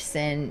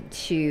person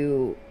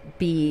to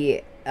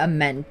be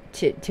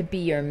to be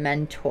your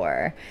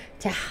mentor,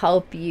 to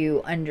help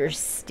you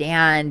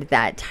understand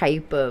that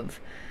type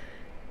of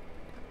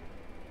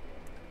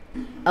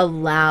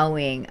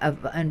allowing,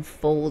 of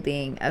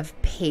unfolding, of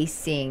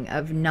pacing,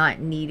 of not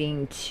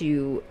needing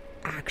to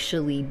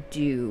actually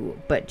do,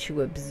 but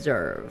to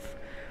observe.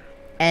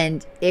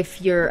 And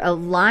if you're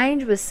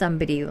aligned with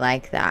somebody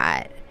like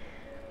that,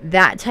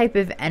 that type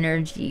of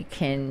energy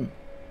can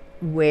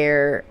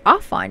wear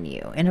off on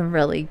you in a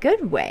really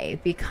good way,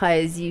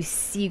 because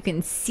you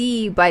can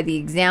see by the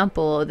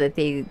example that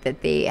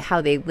they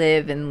how they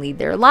live and lead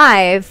their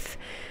life,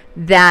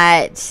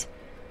 that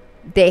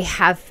they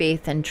have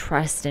faith and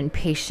trust and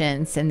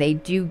patience, and they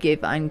do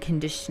give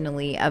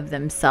unconditionally of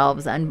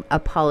themselves,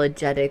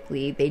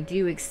 unapologetically. They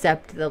do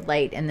accept the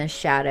light and the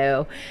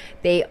shadow.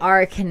 They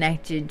are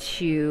connected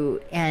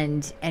to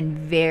and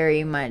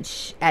very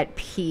much at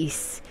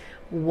peace,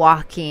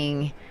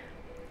 walking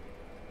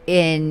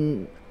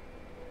in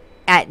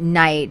at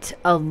night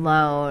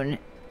alone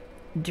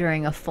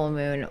during a full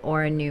moon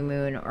or a new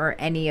moon or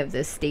any of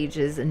the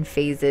stages and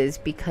phases,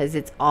 because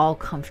it's all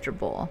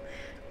comfortable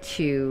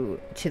to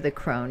the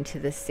crone, to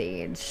the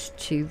sage,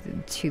 to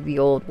the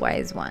old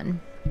wise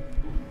one.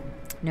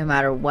 No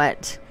matter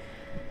what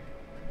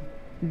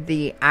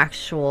the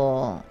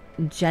actual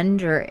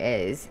gender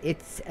is,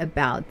 it's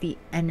about the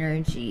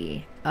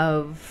energy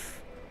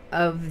of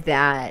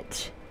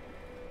that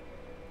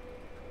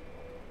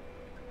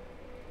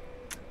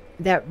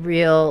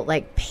real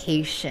like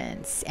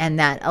patience, and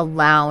that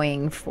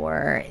allowing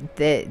for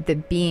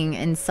the being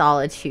in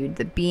solitude,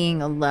 the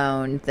being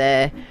alone,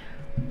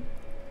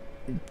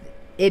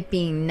 it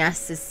being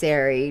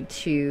necessary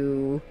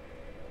to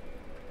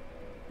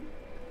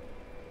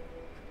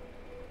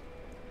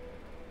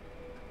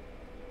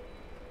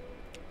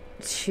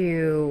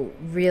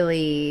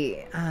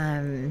really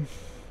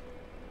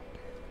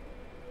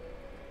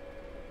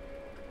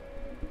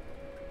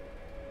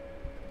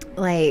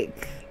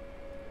like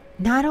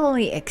not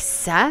only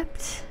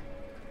accept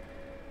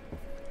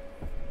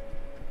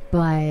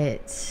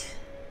but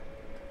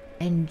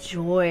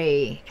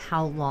enjoy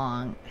how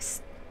long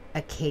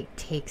a cake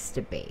takes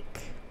to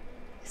bake,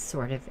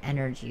 sort of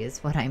energy is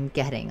what I'm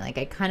getting. Like,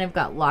 I kind of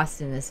got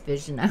lost in this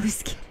vision I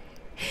was getting.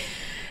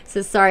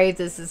 So sorry if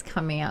this is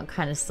coming out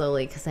kind of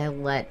slowly, because I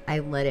let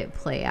it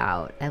play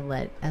out. I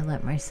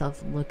let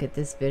myself look at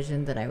this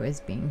vision that I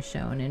was being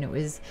shown, and it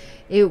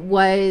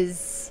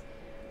was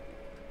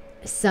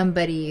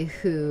somebody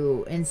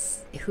who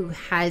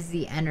has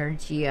the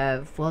energy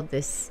of, well,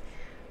 this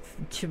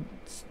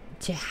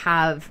to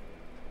have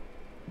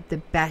the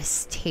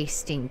best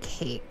tasting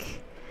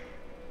cake,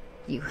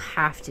 you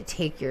have to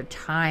take your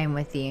time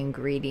with the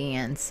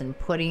ingredients and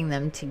putting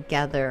them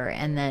together,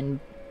 and then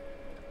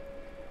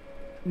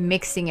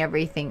mixing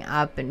everything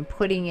up and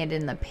putting it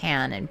in the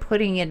pan and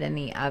putting it in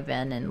the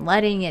oven and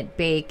letting it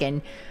bake,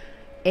 and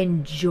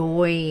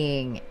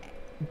enjoying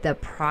the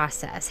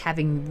process,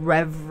 having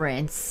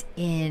reverence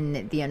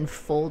in the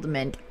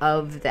unfoldment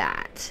of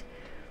that,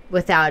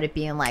 without it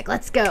being like,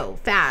 let's go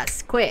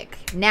fast, quick,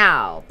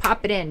 now,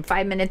 pop it in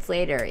 5 minutes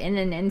later, in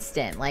an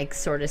instant, like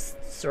sort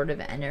of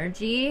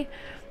energy,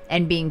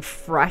 and being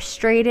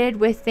frustrated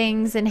with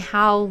things and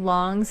how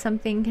long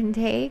something can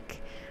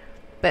take,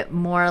 but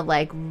more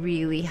like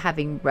really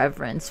having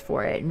reverence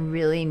for it and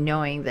really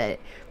knowing that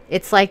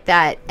it's like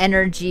that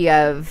energy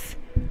of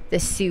the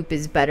soup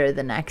is better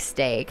the next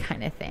day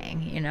kind of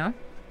thing, you know?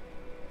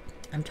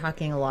 I'm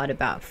talking a lot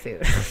about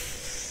food.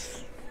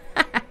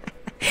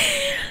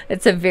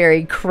 It's a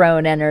very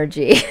crone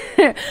energy.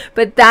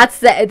 But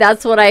that's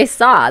what I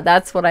saw.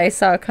 That's what I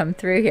saw come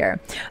through here.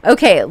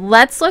 Okay,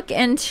 let's look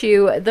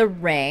into the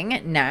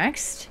ring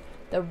next.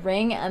 The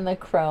ring and the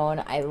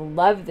crone. I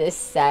love this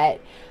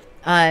set.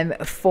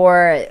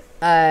 For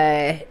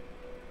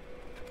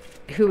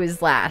who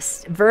was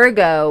last?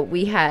 Virgo,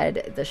 we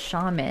had the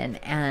shaman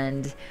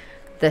and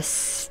the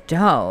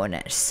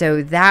stone.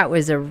 So that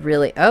was a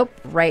really,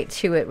 right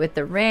to it with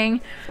the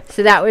ring.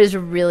 So that was a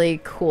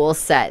really cool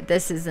set.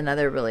 This is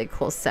another really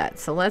cool set.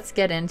 So let's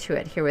get into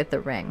it here with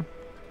the ring.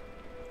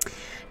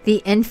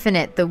 The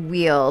infinite, the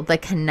wheel, the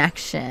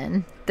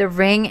connection. The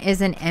ring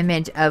is an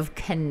image of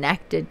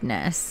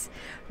connectedness.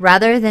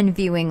 Rather than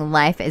viewing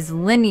life as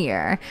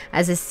linear,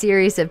 as a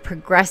series of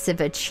progressive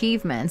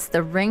achievements,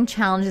 the ring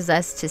challenges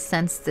us to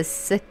sense the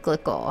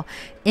cyclical,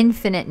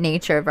 infinite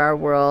nature of our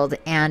world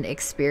and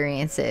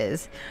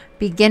experiences.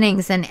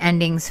 Beginnings and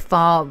endings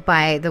fall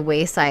by the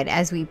wayside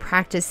as we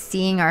practice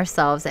seeing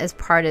ourselves as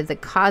part of the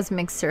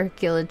cosmic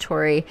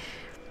circulatory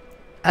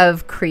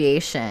of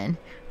creation.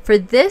 For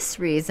this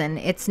reason,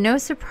 it's no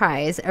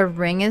surprise a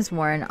ring is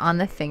worn on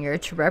the finger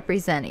to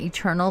represent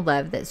eternal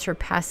love that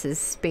surpasses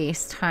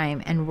space,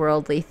 time, and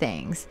worldly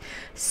things.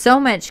 So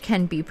much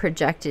can be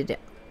projected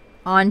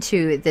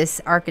onto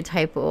this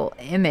archetypal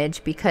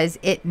image because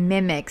it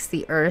mimics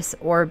the Earth's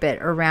orbit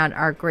around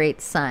our great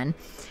sun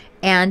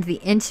and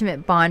the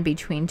intimate bond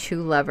between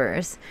two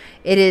lovers.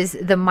 It is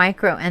the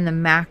micro and the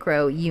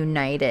macro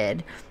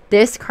united.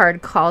 This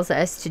card calls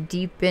us to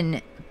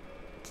deepen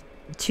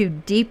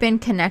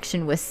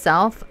connection with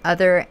self,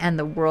 other, and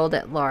the world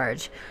at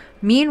large.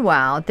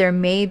 Meanwhile, there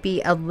may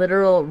be a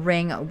literal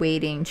ring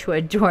waiting to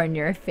adorn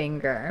your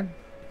finger.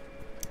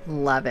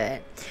 Love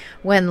it.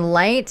 When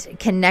light,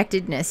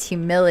 connectedness,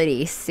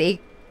 humility,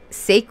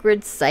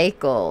 sacred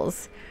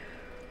cycles,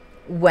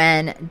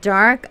 when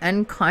dark,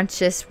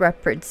 unconscious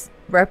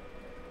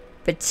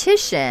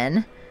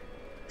repetition,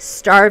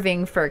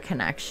 starving for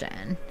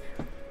connection.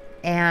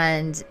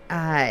 And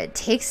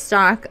take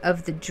stock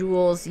of the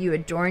jewels you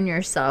adorn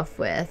yourself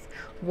with.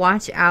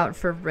 Watch out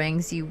for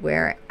rings you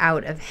wear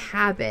out of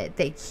habit.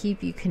 They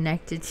keep you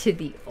connected to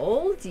the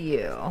old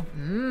you.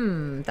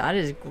 That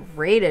is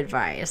great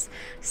advice.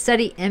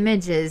 Study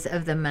images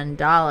of the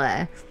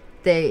mandala,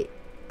 the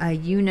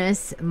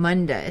Unus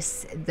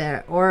Mundus,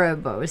 the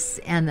Ouroboros,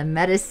 and the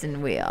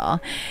medicine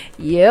wheel.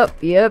 Yep.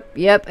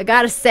 I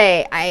gotta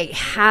say, I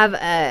have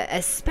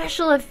a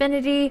special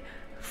affinity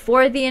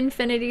for the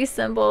infinity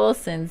symbol,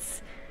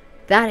 since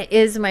that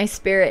is my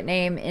spirit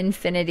name,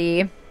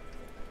 Infiniti.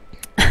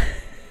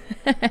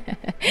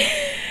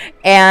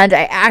 And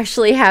I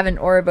actually have an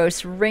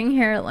Ouroboros ring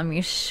here. Let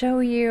me show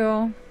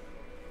you.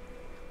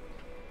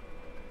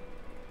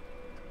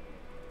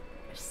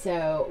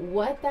 So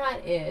what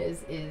that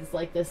is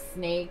like the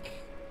snake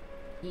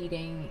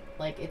eating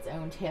like its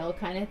own tail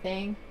kind of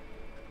thing.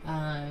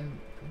 I'm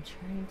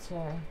trying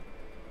to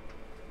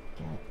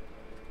get,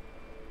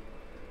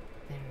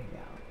 there we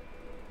go.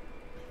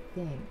 I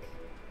think.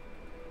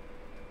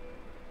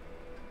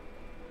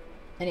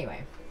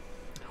 Anyway,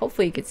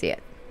 hopefully you could see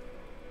it.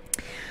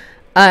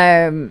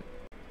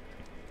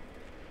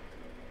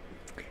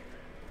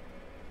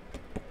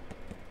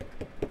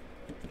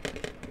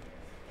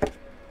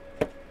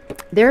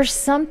 There's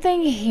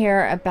something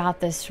here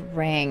about this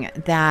ring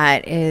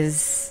that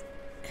is,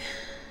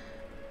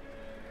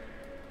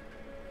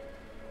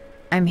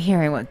 I'm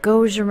hearing what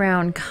goes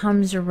around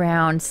comes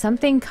around,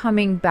 something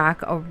coming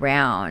back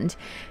around.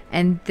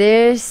 And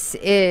this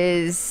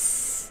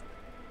is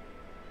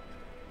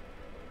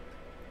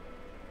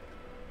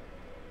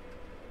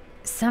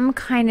some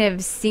kind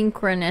of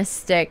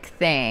synchronistic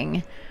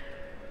thing.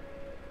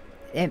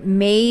 It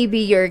maybe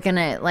you're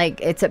gonna,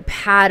 like, it's a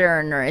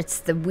pattern, or it's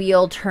the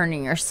wheel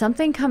turning, or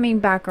something coming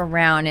back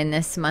around in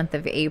this month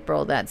of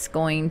April that's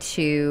going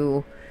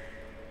to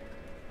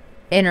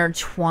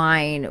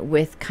intertwine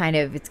with kind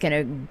of, it's going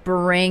to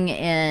bring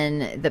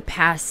in the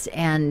past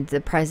and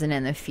the present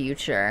and the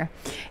future.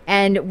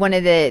 And one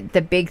of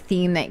the big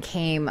theme that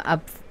came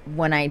up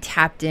when I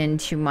tapped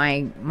into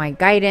my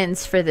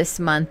guidance for this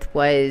month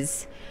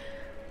was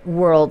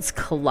worlds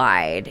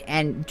collide,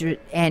 and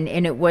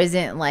it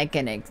wasn't like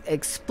an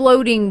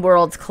exploding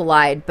worlds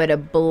collide, but a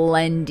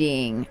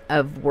blending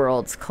of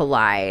worlds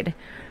collide.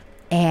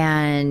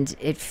 And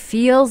it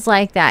feels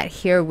like that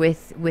here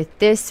with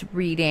this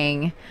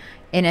reading,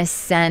 in a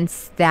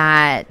sense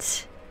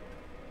that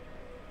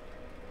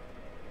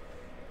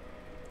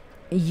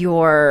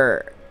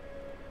your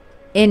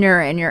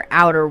inner and your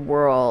outer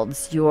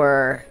worlds,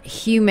 your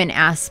human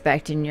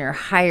aspect and your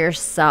higher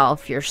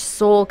self, your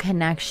soul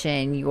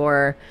connection,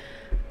 your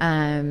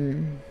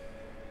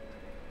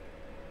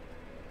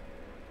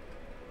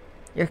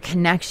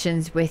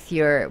connections with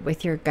your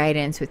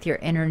guidance, with your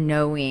inner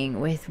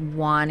knowing, with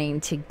wanting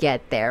to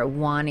get there,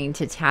 wanting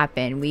to tap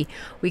in. We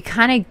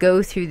kind of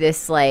go through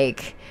this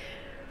like,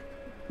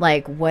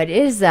 what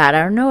is that?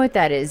 I don't know what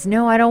that is.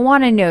 No, I don't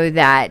want to know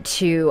that,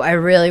 to I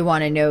really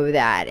want to know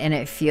that. And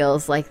it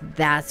feels like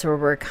that's where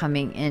we're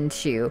coming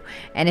into.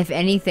 And if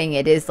anything,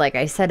 it is, like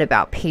I said,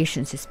 about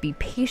patience. Just be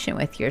patient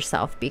with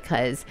yourself,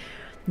 because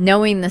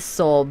knowing the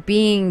soul,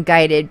 being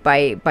guided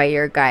by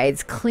your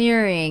guides,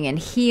 clearing and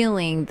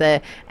healing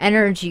the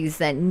energies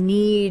that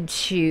need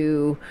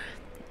to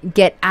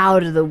get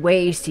out of the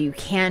way so you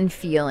can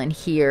feel and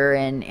hear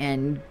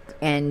and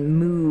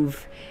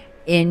move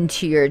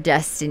into your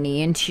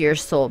destiny, into your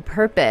soul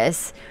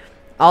purpose,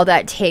 all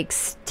that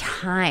takes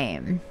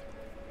time.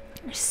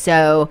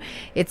 So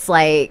it's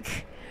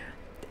like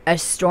a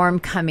storm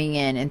coming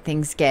in, and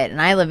things get,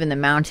 and I live in the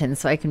mountains,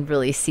 so I can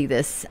really see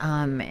this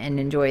and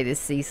enjoy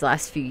these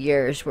last few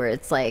years, where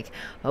it's like,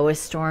 oh, a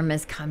storm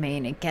is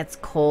coming, it gets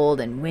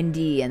cold and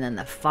windy, and then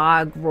the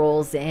fog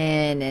rolls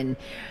in,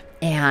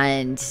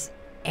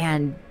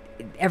 and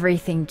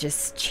everything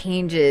just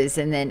changes.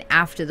 And then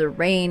after the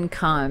rain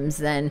comes,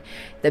 then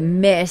the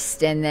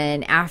mist, and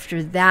then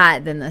after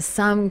that, then the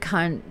sun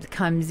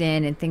comes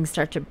in, and things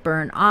start to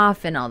burn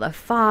off, and all the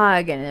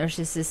fog, and there's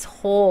just this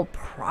whole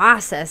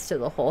process to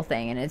the whole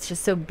thing. And it's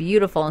just so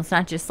beautiful. It's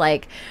not just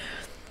like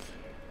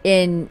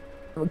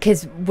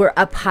because we're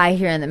up high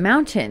here in the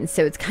mountains,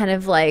 so it's kind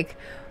of like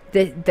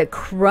the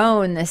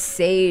crone, the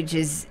sage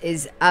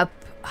is up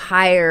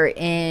higher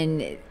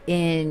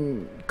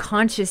in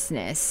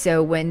consciousness.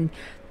 So when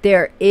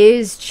there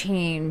is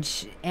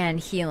change and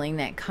healing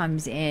that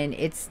comes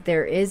in,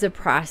 there is a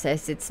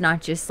process. It's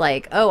not just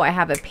like, oh, I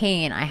have a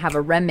pain, I have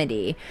a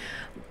remedy.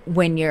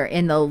 When you're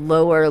in the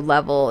lower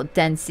level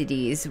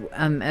densities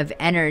of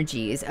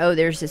energies, oh,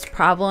 there's this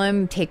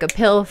problem, take a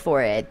pill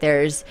for it.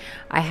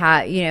 I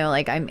have,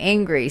 like, I'm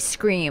angry,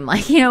 scream,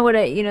 like,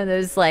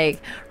 those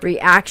like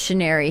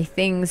reactionary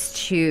things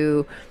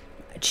to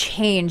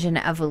change and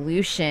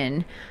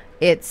evolution.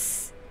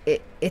 It's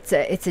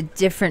a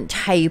different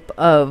type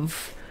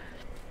of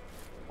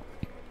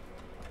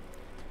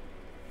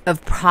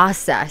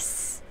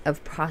process.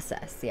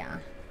 Yeah.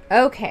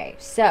 Okay,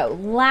 so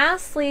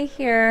lastly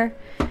here,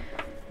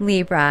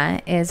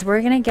 Libra, is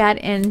we're gonna get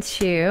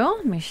into,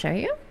 let me show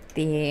you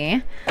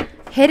the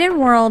Hidden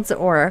Worlds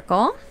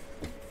Oracle,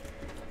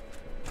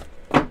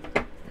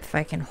 if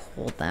I can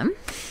hold them.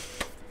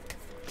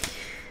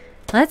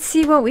 Let's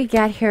see what we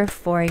get here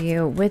for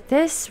you with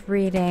this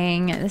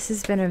reading. This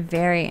has been a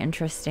very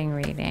interesting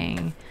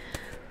reading.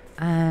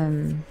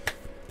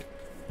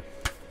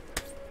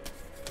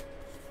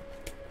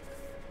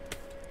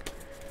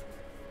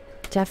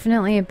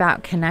 Definitely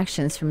about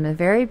connections from the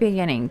very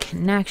beginning.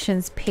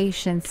 Connections,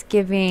 patience,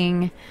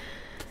 giving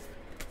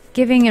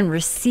and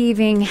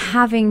receiving,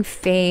 having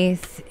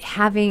faith,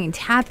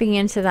 tapping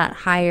into that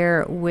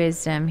higher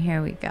wisdom.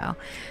 Here we go.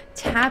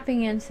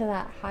 Tapping into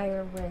that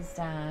higher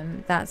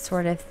wisdom, that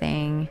sort of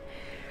thing.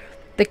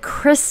 The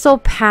crystal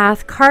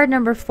path, card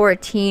number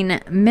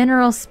 14,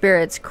 mineral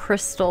spirits,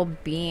 crystal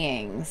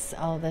beings.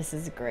 Oh, this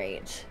is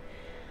great.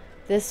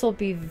 This will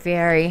be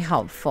very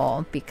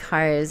helpful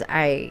because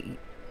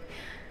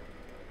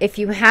if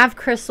you have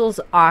crystals,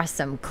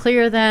 awesome.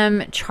 Clear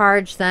them,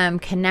 charge them,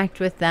 connect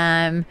with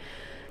them,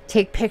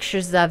 take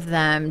pictures of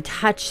them,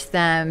 touch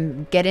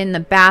them, get in the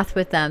bath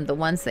with them, the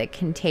ones that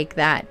can take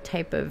that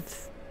type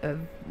of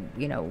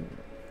you know,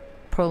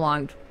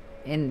 prolonged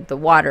in the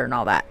water and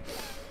all that.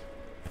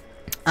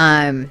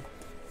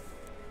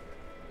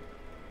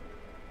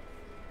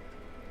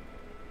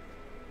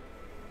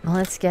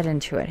 Let's get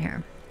into it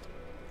here.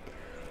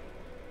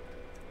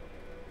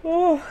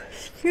 Oh,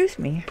 excuse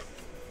me.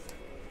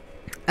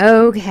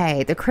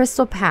 Okay, the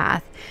crystal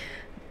path.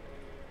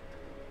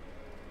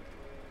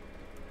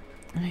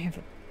 I have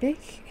a big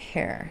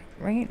hair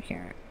right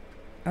here.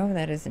 Oh,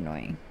 that is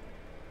annoying.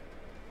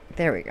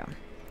 There we go.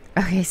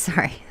 Okay,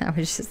 sorry. That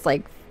was just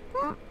like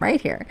right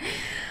here.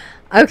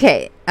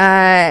 Okay,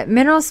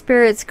 mineral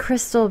spirits,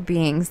 crystal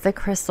beings, the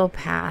crystal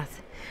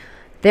path.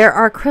 There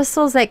are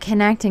crystals that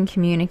connect and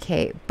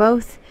communicate,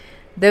 both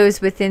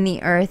those within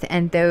the earth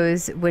and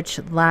those which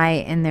lie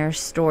in their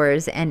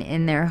stores and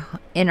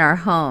in our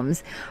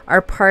homes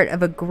are part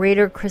of a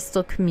greater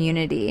crystal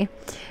community.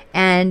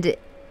 And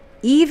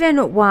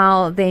even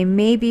while they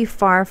may be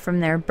far from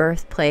their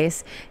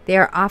birthplace, they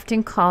are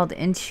often called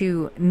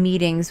into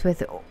meetings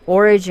with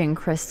origin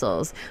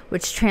crystals,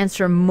 which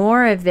transfer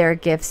more of their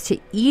gifts to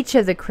each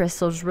of the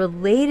crystals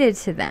related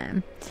to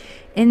them.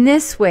 In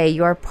this way,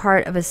 you are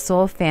part of a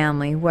soul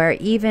family where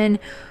even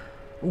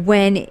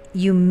when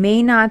you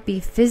may not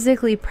be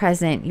physically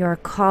present, you are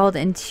called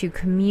in to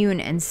commune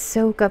and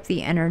soak up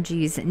the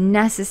energies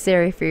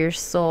necessary for your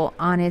soul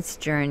on its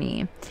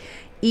journey.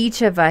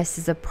 Each of us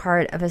is a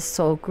part of a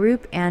soul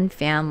group and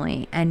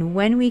family, and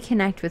when we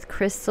connect with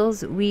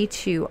crystals, we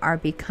too are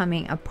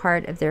becoming a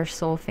part of their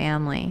soul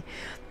family.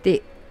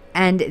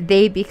 And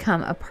they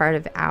become a part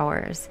of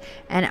ours,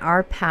 and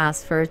our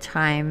paths for a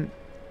time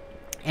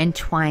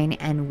entwine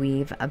and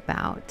weave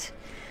about.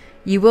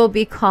 You will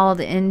be called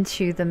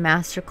into the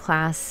master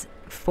class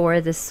for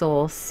the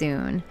soul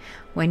soon.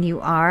 When you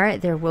are,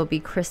 there will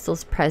be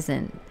crystals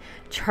present,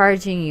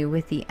 charging you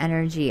with the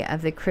energy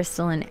of the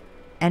crystalline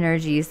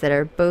energies that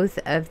are both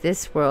of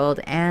this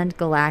world and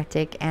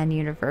galactic and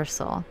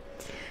universal.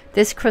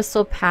 This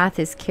crystal path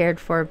is cared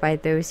for by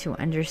those who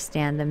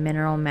understand the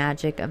mineral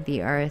magic of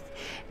the earth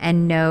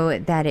and know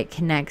that it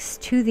connects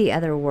to the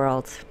other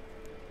worlds,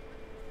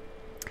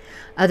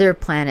 other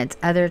planets,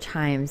 other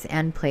times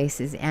and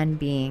places and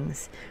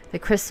beings. The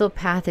crystal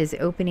path is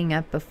opening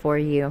up before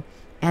you,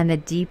 and the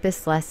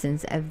deepest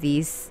lessons of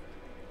these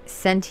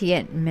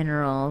sentient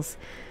mineral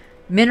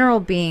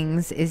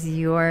beings is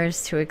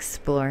yours to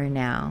explore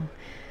now.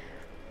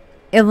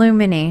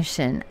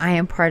 Illumination. I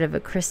am part of a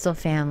crystal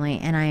family,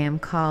 and I am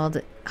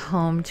called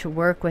home to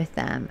work with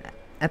them.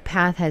 A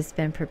path has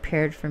been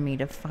prepared for me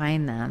to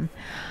find them.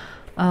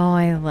 Oh,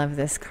 I love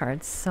this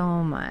card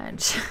so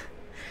much.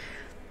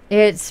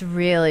 It's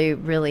really,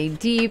 really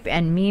deep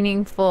and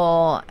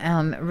meaningful,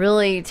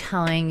 really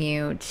telling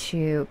you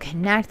to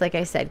connect, like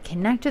I said,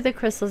 connect to the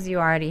crystals you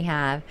already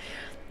have,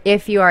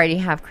 if you already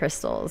have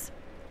crystals.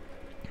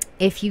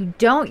 If you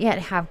don't yet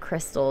have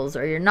crystals,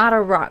 or you're not a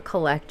rock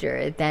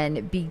collector,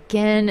 then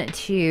begin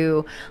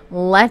to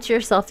let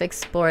yourself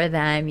explore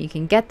them. You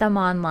can get them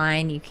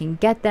online. You can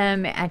get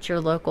them at your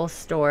local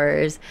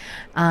stores.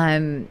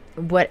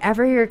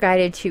 Whatever you're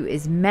guided to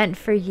is meant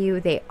for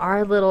you. They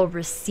are little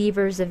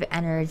receivers of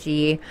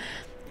energy.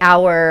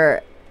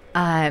 Our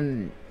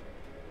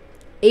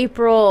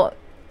April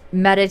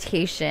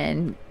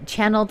meditation,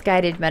 channeled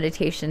guided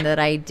meditation that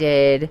I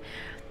did,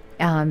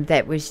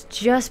 that was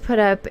just put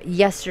up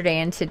yesterday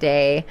and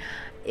today,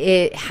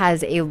 it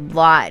has a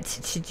lot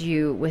to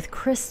do with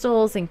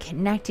crystals and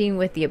connecting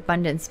with the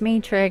abundance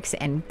matrix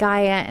and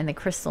Gaia and the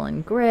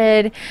crystalline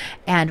grid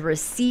and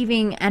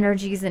receiving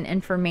energies and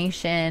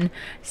information.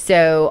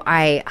 So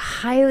I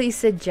highly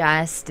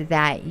suggest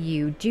that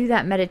you do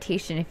that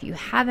meditation if you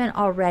haven't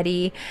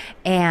already.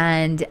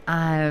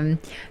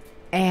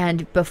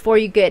 And before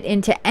you get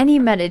into any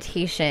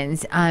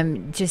meditations,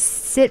 just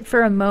sit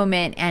for a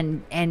moment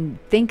and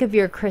think of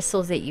your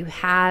crystals that you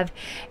have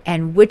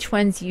and which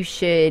ones you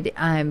should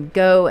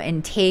go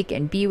and take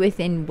and be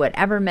within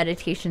whatever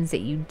meditations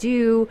that you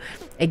do.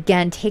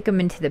 Again, take them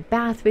into the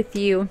bath with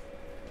you,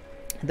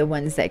 the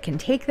ones that can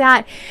take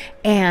that.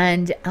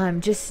 And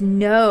just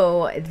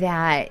know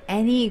that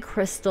any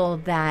crystal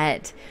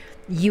that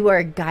you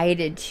are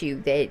guided to.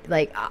 That,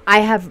 like, I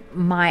have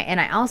my, and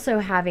I also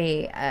have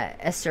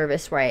a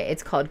service where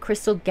it's called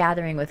Crystal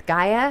Gathering with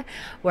Gaia,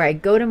 where I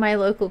go to my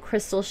local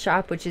crystal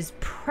shop, which is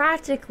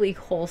practically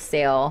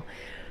wholesale,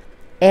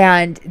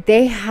 and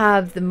they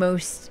have the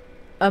most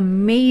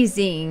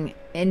amazing,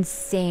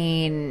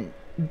 insane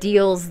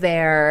deals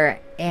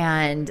there.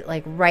 And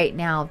like right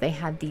now they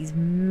have these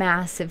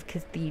massive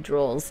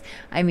cathedrals.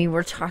 I mean,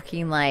 we're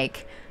talking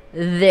like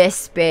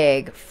this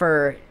big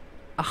for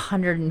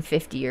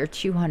 $150 or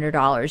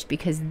 $200,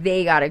 because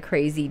they got a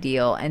crazy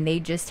deal, and they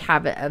just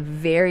have a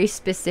very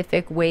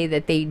specific way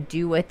that they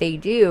do what they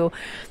do.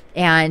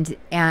 And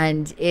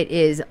it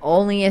is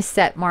only a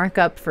set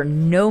markup for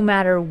no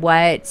matter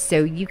what.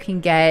 So you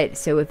can get,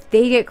 so if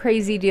they get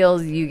crazy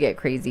deals, you get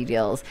crazy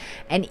deals.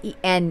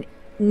 And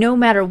no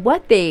matter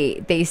what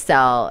they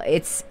sell,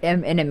 it's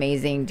an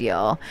amazing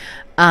deal.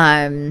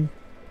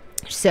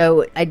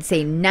 So I'd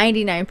say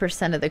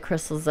 99% of the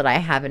crystals that I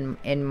have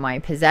in my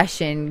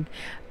possession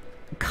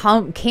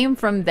came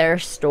from their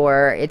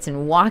store. It's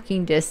in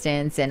walking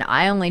distance, and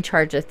I only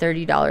charge a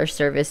 $30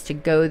 service to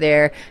go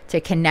there, to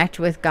connect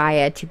with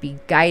Gaia, to be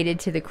guided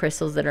to the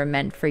crystals that are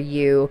meant for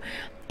you.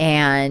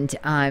 And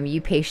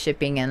you pay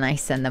shipping, and I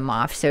send them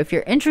off. So if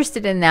you're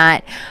interested in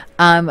that,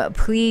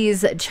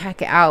 please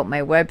check out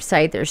my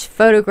website. There's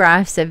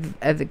photographs of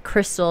the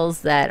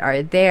crystals that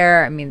are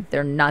there. I mean,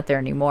 they're not there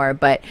anymore,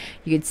 but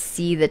you could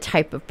see the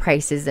type of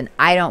prices, and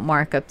I don't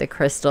mark up the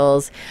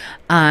crystals.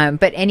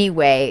 But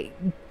anyway,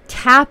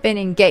 tap in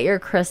and get your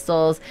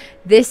crystals.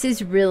 This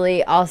is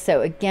really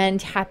also, again,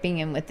 tapping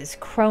in with this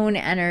crone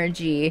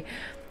energy.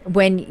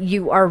 When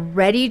you are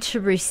ready to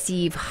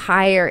receive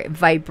higher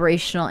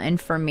vibrational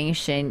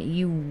information,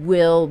 you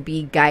will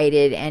be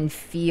guided and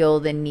feel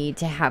the need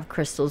to have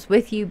crystals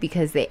with you,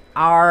 because they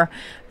are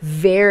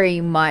very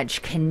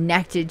much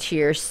connected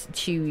to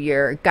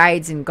your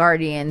guides and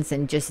guardians.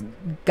 And just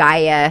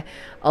Gaia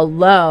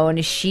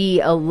alone,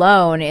 she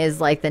alone is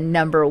like the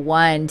number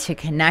one to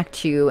connect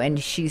to, and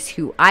she's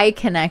who I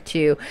connect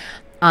to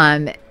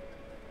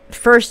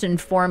first and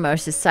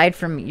foremost, aside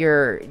from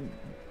your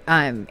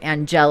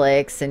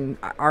angelics and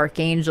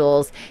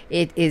archangels.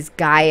 It is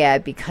Gaia,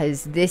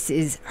 because this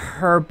is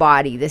her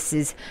body.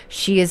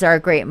 She is our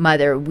great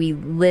mother. We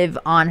live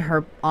on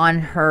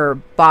her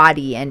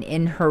body and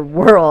in her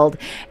world,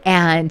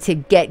 and to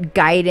get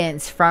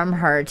guidance from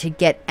her, to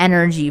get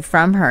energy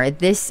from her.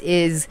 This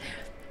is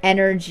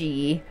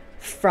energy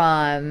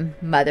from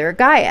Mother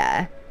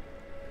Gaia,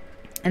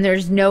 and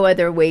there's no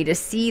other way to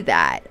see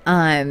that.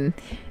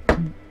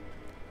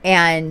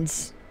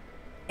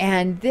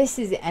 And this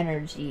is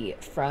energy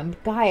from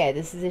Gaia.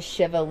 This is a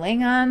Shiva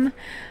Lingam.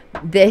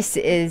 This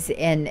is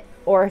an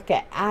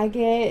Orca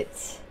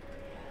agate.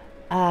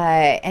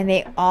 And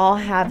they all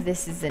have,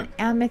 this is an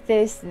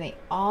amethyst, and they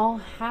all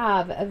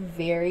have a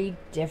very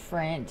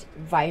different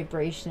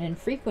vibration and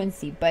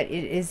frequency, but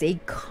it is a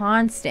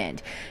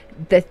constant.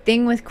 The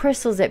thing with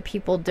crystals that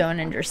people don't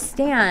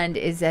understand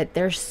is that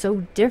they're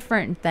so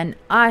different than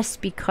us,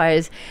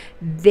 because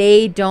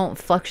they don't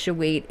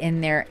fluctuate in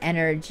their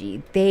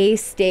energy. They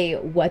stay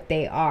what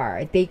they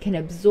are. They can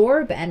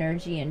absorb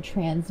energy and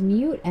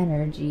transmute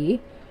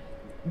energy,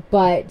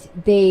 but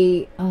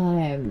they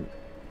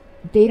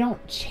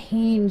don't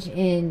change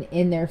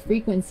in their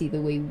frequency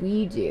the way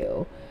we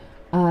do.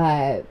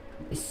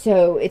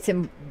 So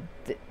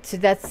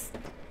that's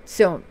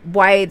so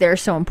why they're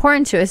so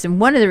important to us. And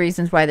one of the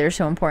reasons why they're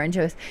so important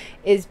to us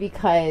is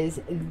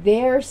because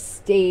their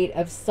state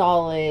of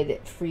solid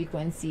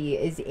frequency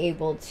is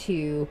able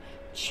to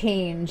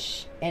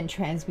change and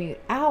transmute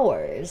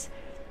ours.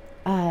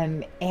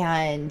 And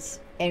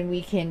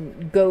we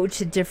can go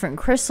to different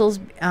crystals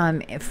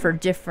for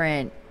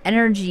different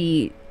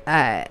energy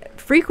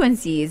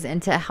frequencies,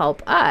 and to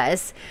help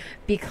us,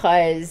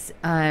 because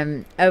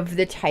of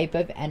the type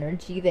of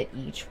energy that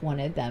each one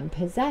of them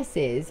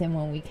possesses. And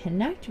when we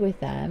connect with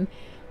them,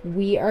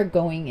 we are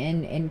going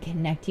in and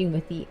connecting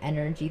with the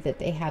energy that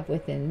they have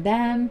within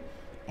them,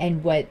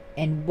 and what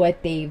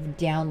they've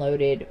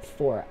downloaded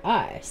for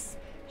us.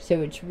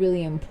 So it's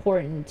really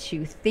important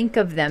to think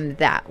of them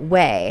that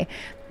way.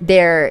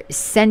 They're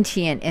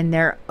sentient in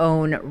their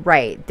own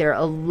right. They're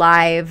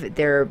alive.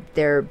 They're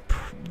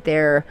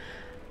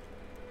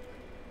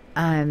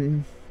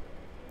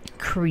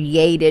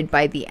created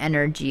by the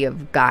energy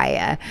of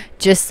Gaia,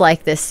 just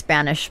like the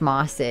Spanish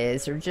moss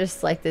is, or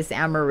just like this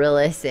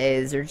amaryllis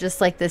is, or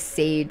just like the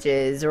sage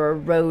is, or a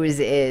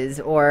rose is,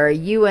 or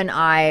you and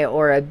I,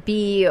 or a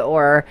bee,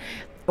 or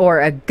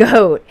a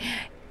goat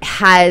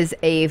has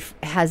a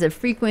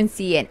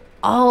frequency. And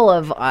all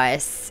of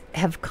us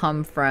have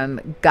come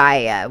from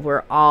Gaia.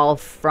 We're all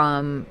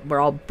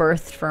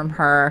birthed from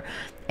her.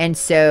 And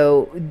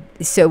so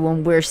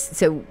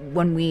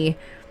when we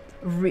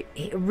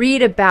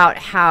read about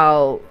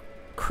how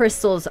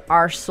crystals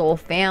are soul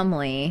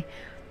family,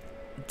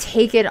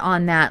 take it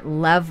on that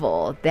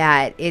level,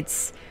 that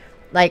it's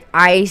like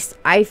I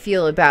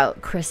feel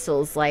about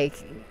crystals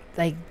like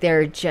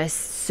they're just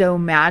so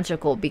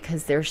magical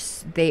because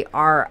they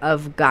are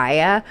of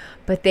Gaia,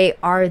 but they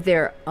are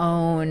their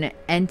own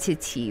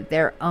entity,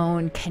 their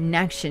own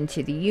connection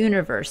to the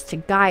universe, to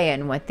Gaia,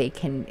 and what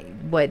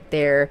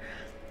their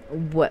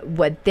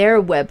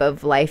web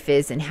of life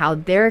is and how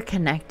they're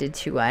connected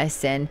to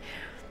us, and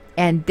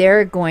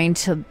they're going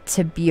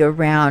to be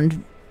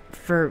around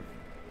for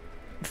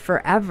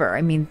forever.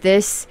 I mean,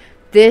 this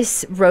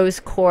rose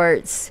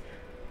quartz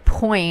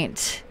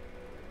point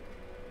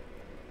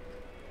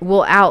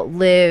will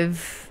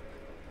outlive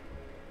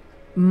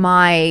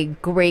my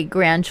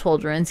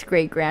great-grandchildren's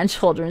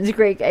great-grandchildren's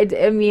great.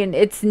 I mean,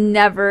 it's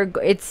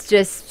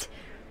just,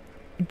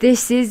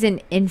 this is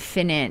an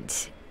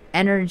infinite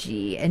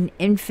energy, an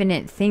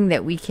infinite thing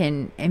that we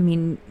can, I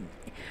mean,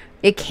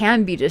 it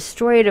can be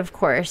destroyed, of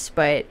course,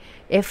 but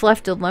if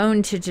left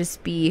alone to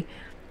just be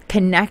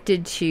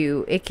connected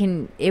to,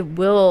 it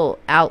will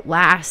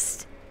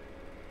outlast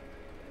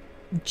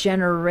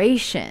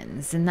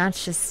generations. And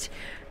that's just,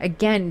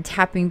 again,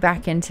 tapping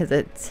back into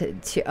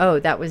oh,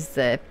 that was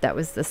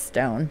the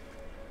stone.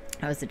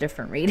 That was a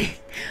different reading.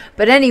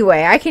 But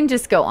anyway, I can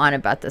just go on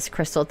about this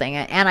crystal thing.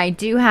 And I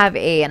do have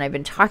and I've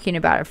been talking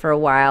about it for a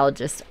while,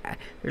 just,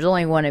 there's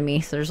only one of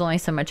me, so there's only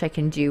so much I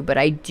can do. But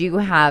I do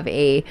have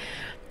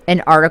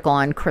an article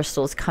on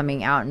crystals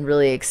coming out and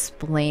really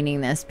explaining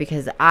this,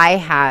 because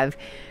I've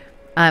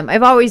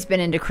always been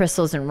into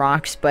crystals and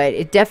rocks, but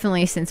it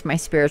definitely, since my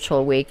spiritual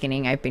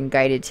awakening, I've been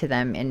guided to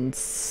them in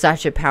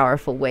such a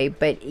powerful way.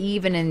 But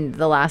even in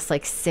the last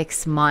like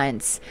 6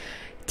 months,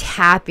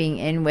 tapping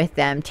in with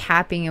them,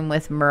 tapping in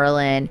with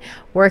Merlin,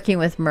 working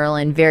with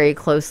Merlin very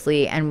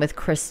closely, and with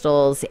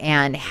crystals,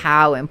 and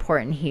how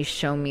important he's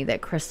shown me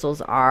that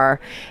crystals are.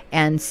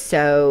 And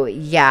so,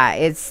 yeah,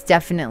 it's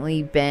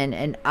definitely been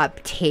an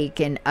uptick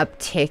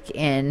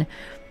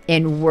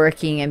in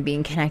working and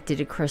being connected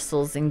to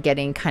crystals and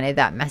getting kind of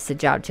that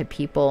message out to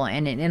people.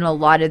 And in a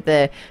lot of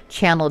the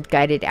channeled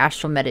guided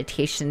astral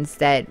meditations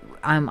that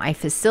I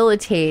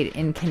facilitate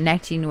in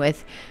connecting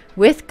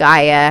with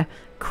Gaia,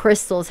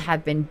 crystals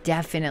have been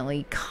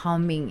definitely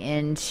coming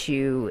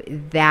into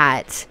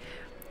that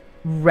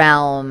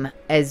realm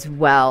as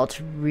well,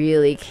 to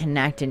really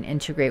connect and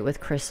integrate with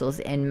crystals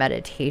in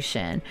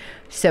meditation.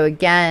 So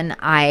again,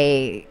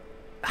 I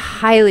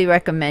highly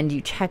recommend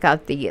you check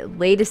out the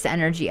latest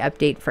energy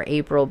update for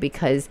April,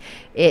 because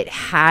it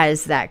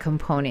has that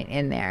component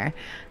in there.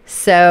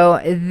 So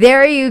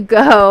there you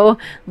go,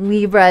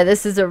 Libra.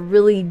 This is a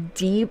really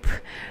deep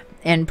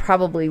and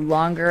probably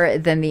longer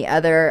than the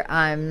other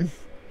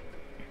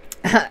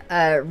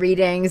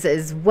readings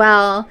as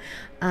well,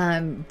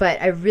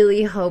 but I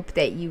really hope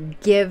that you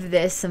give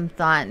this some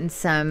thought and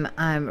some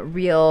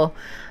real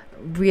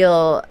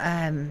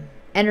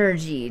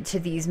energy to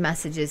these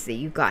messages that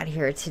you got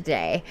here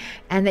today,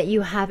 and that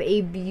you have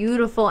a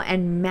beautiful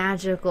and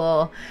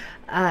magical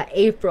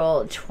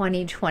April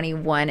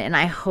 2021, and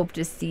I hope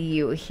to see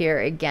you here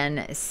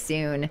again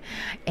soon.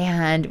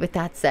 And with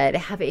that said,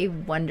 have a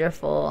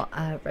wonderful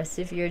rest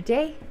of your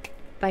day.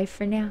 Bye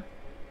for now.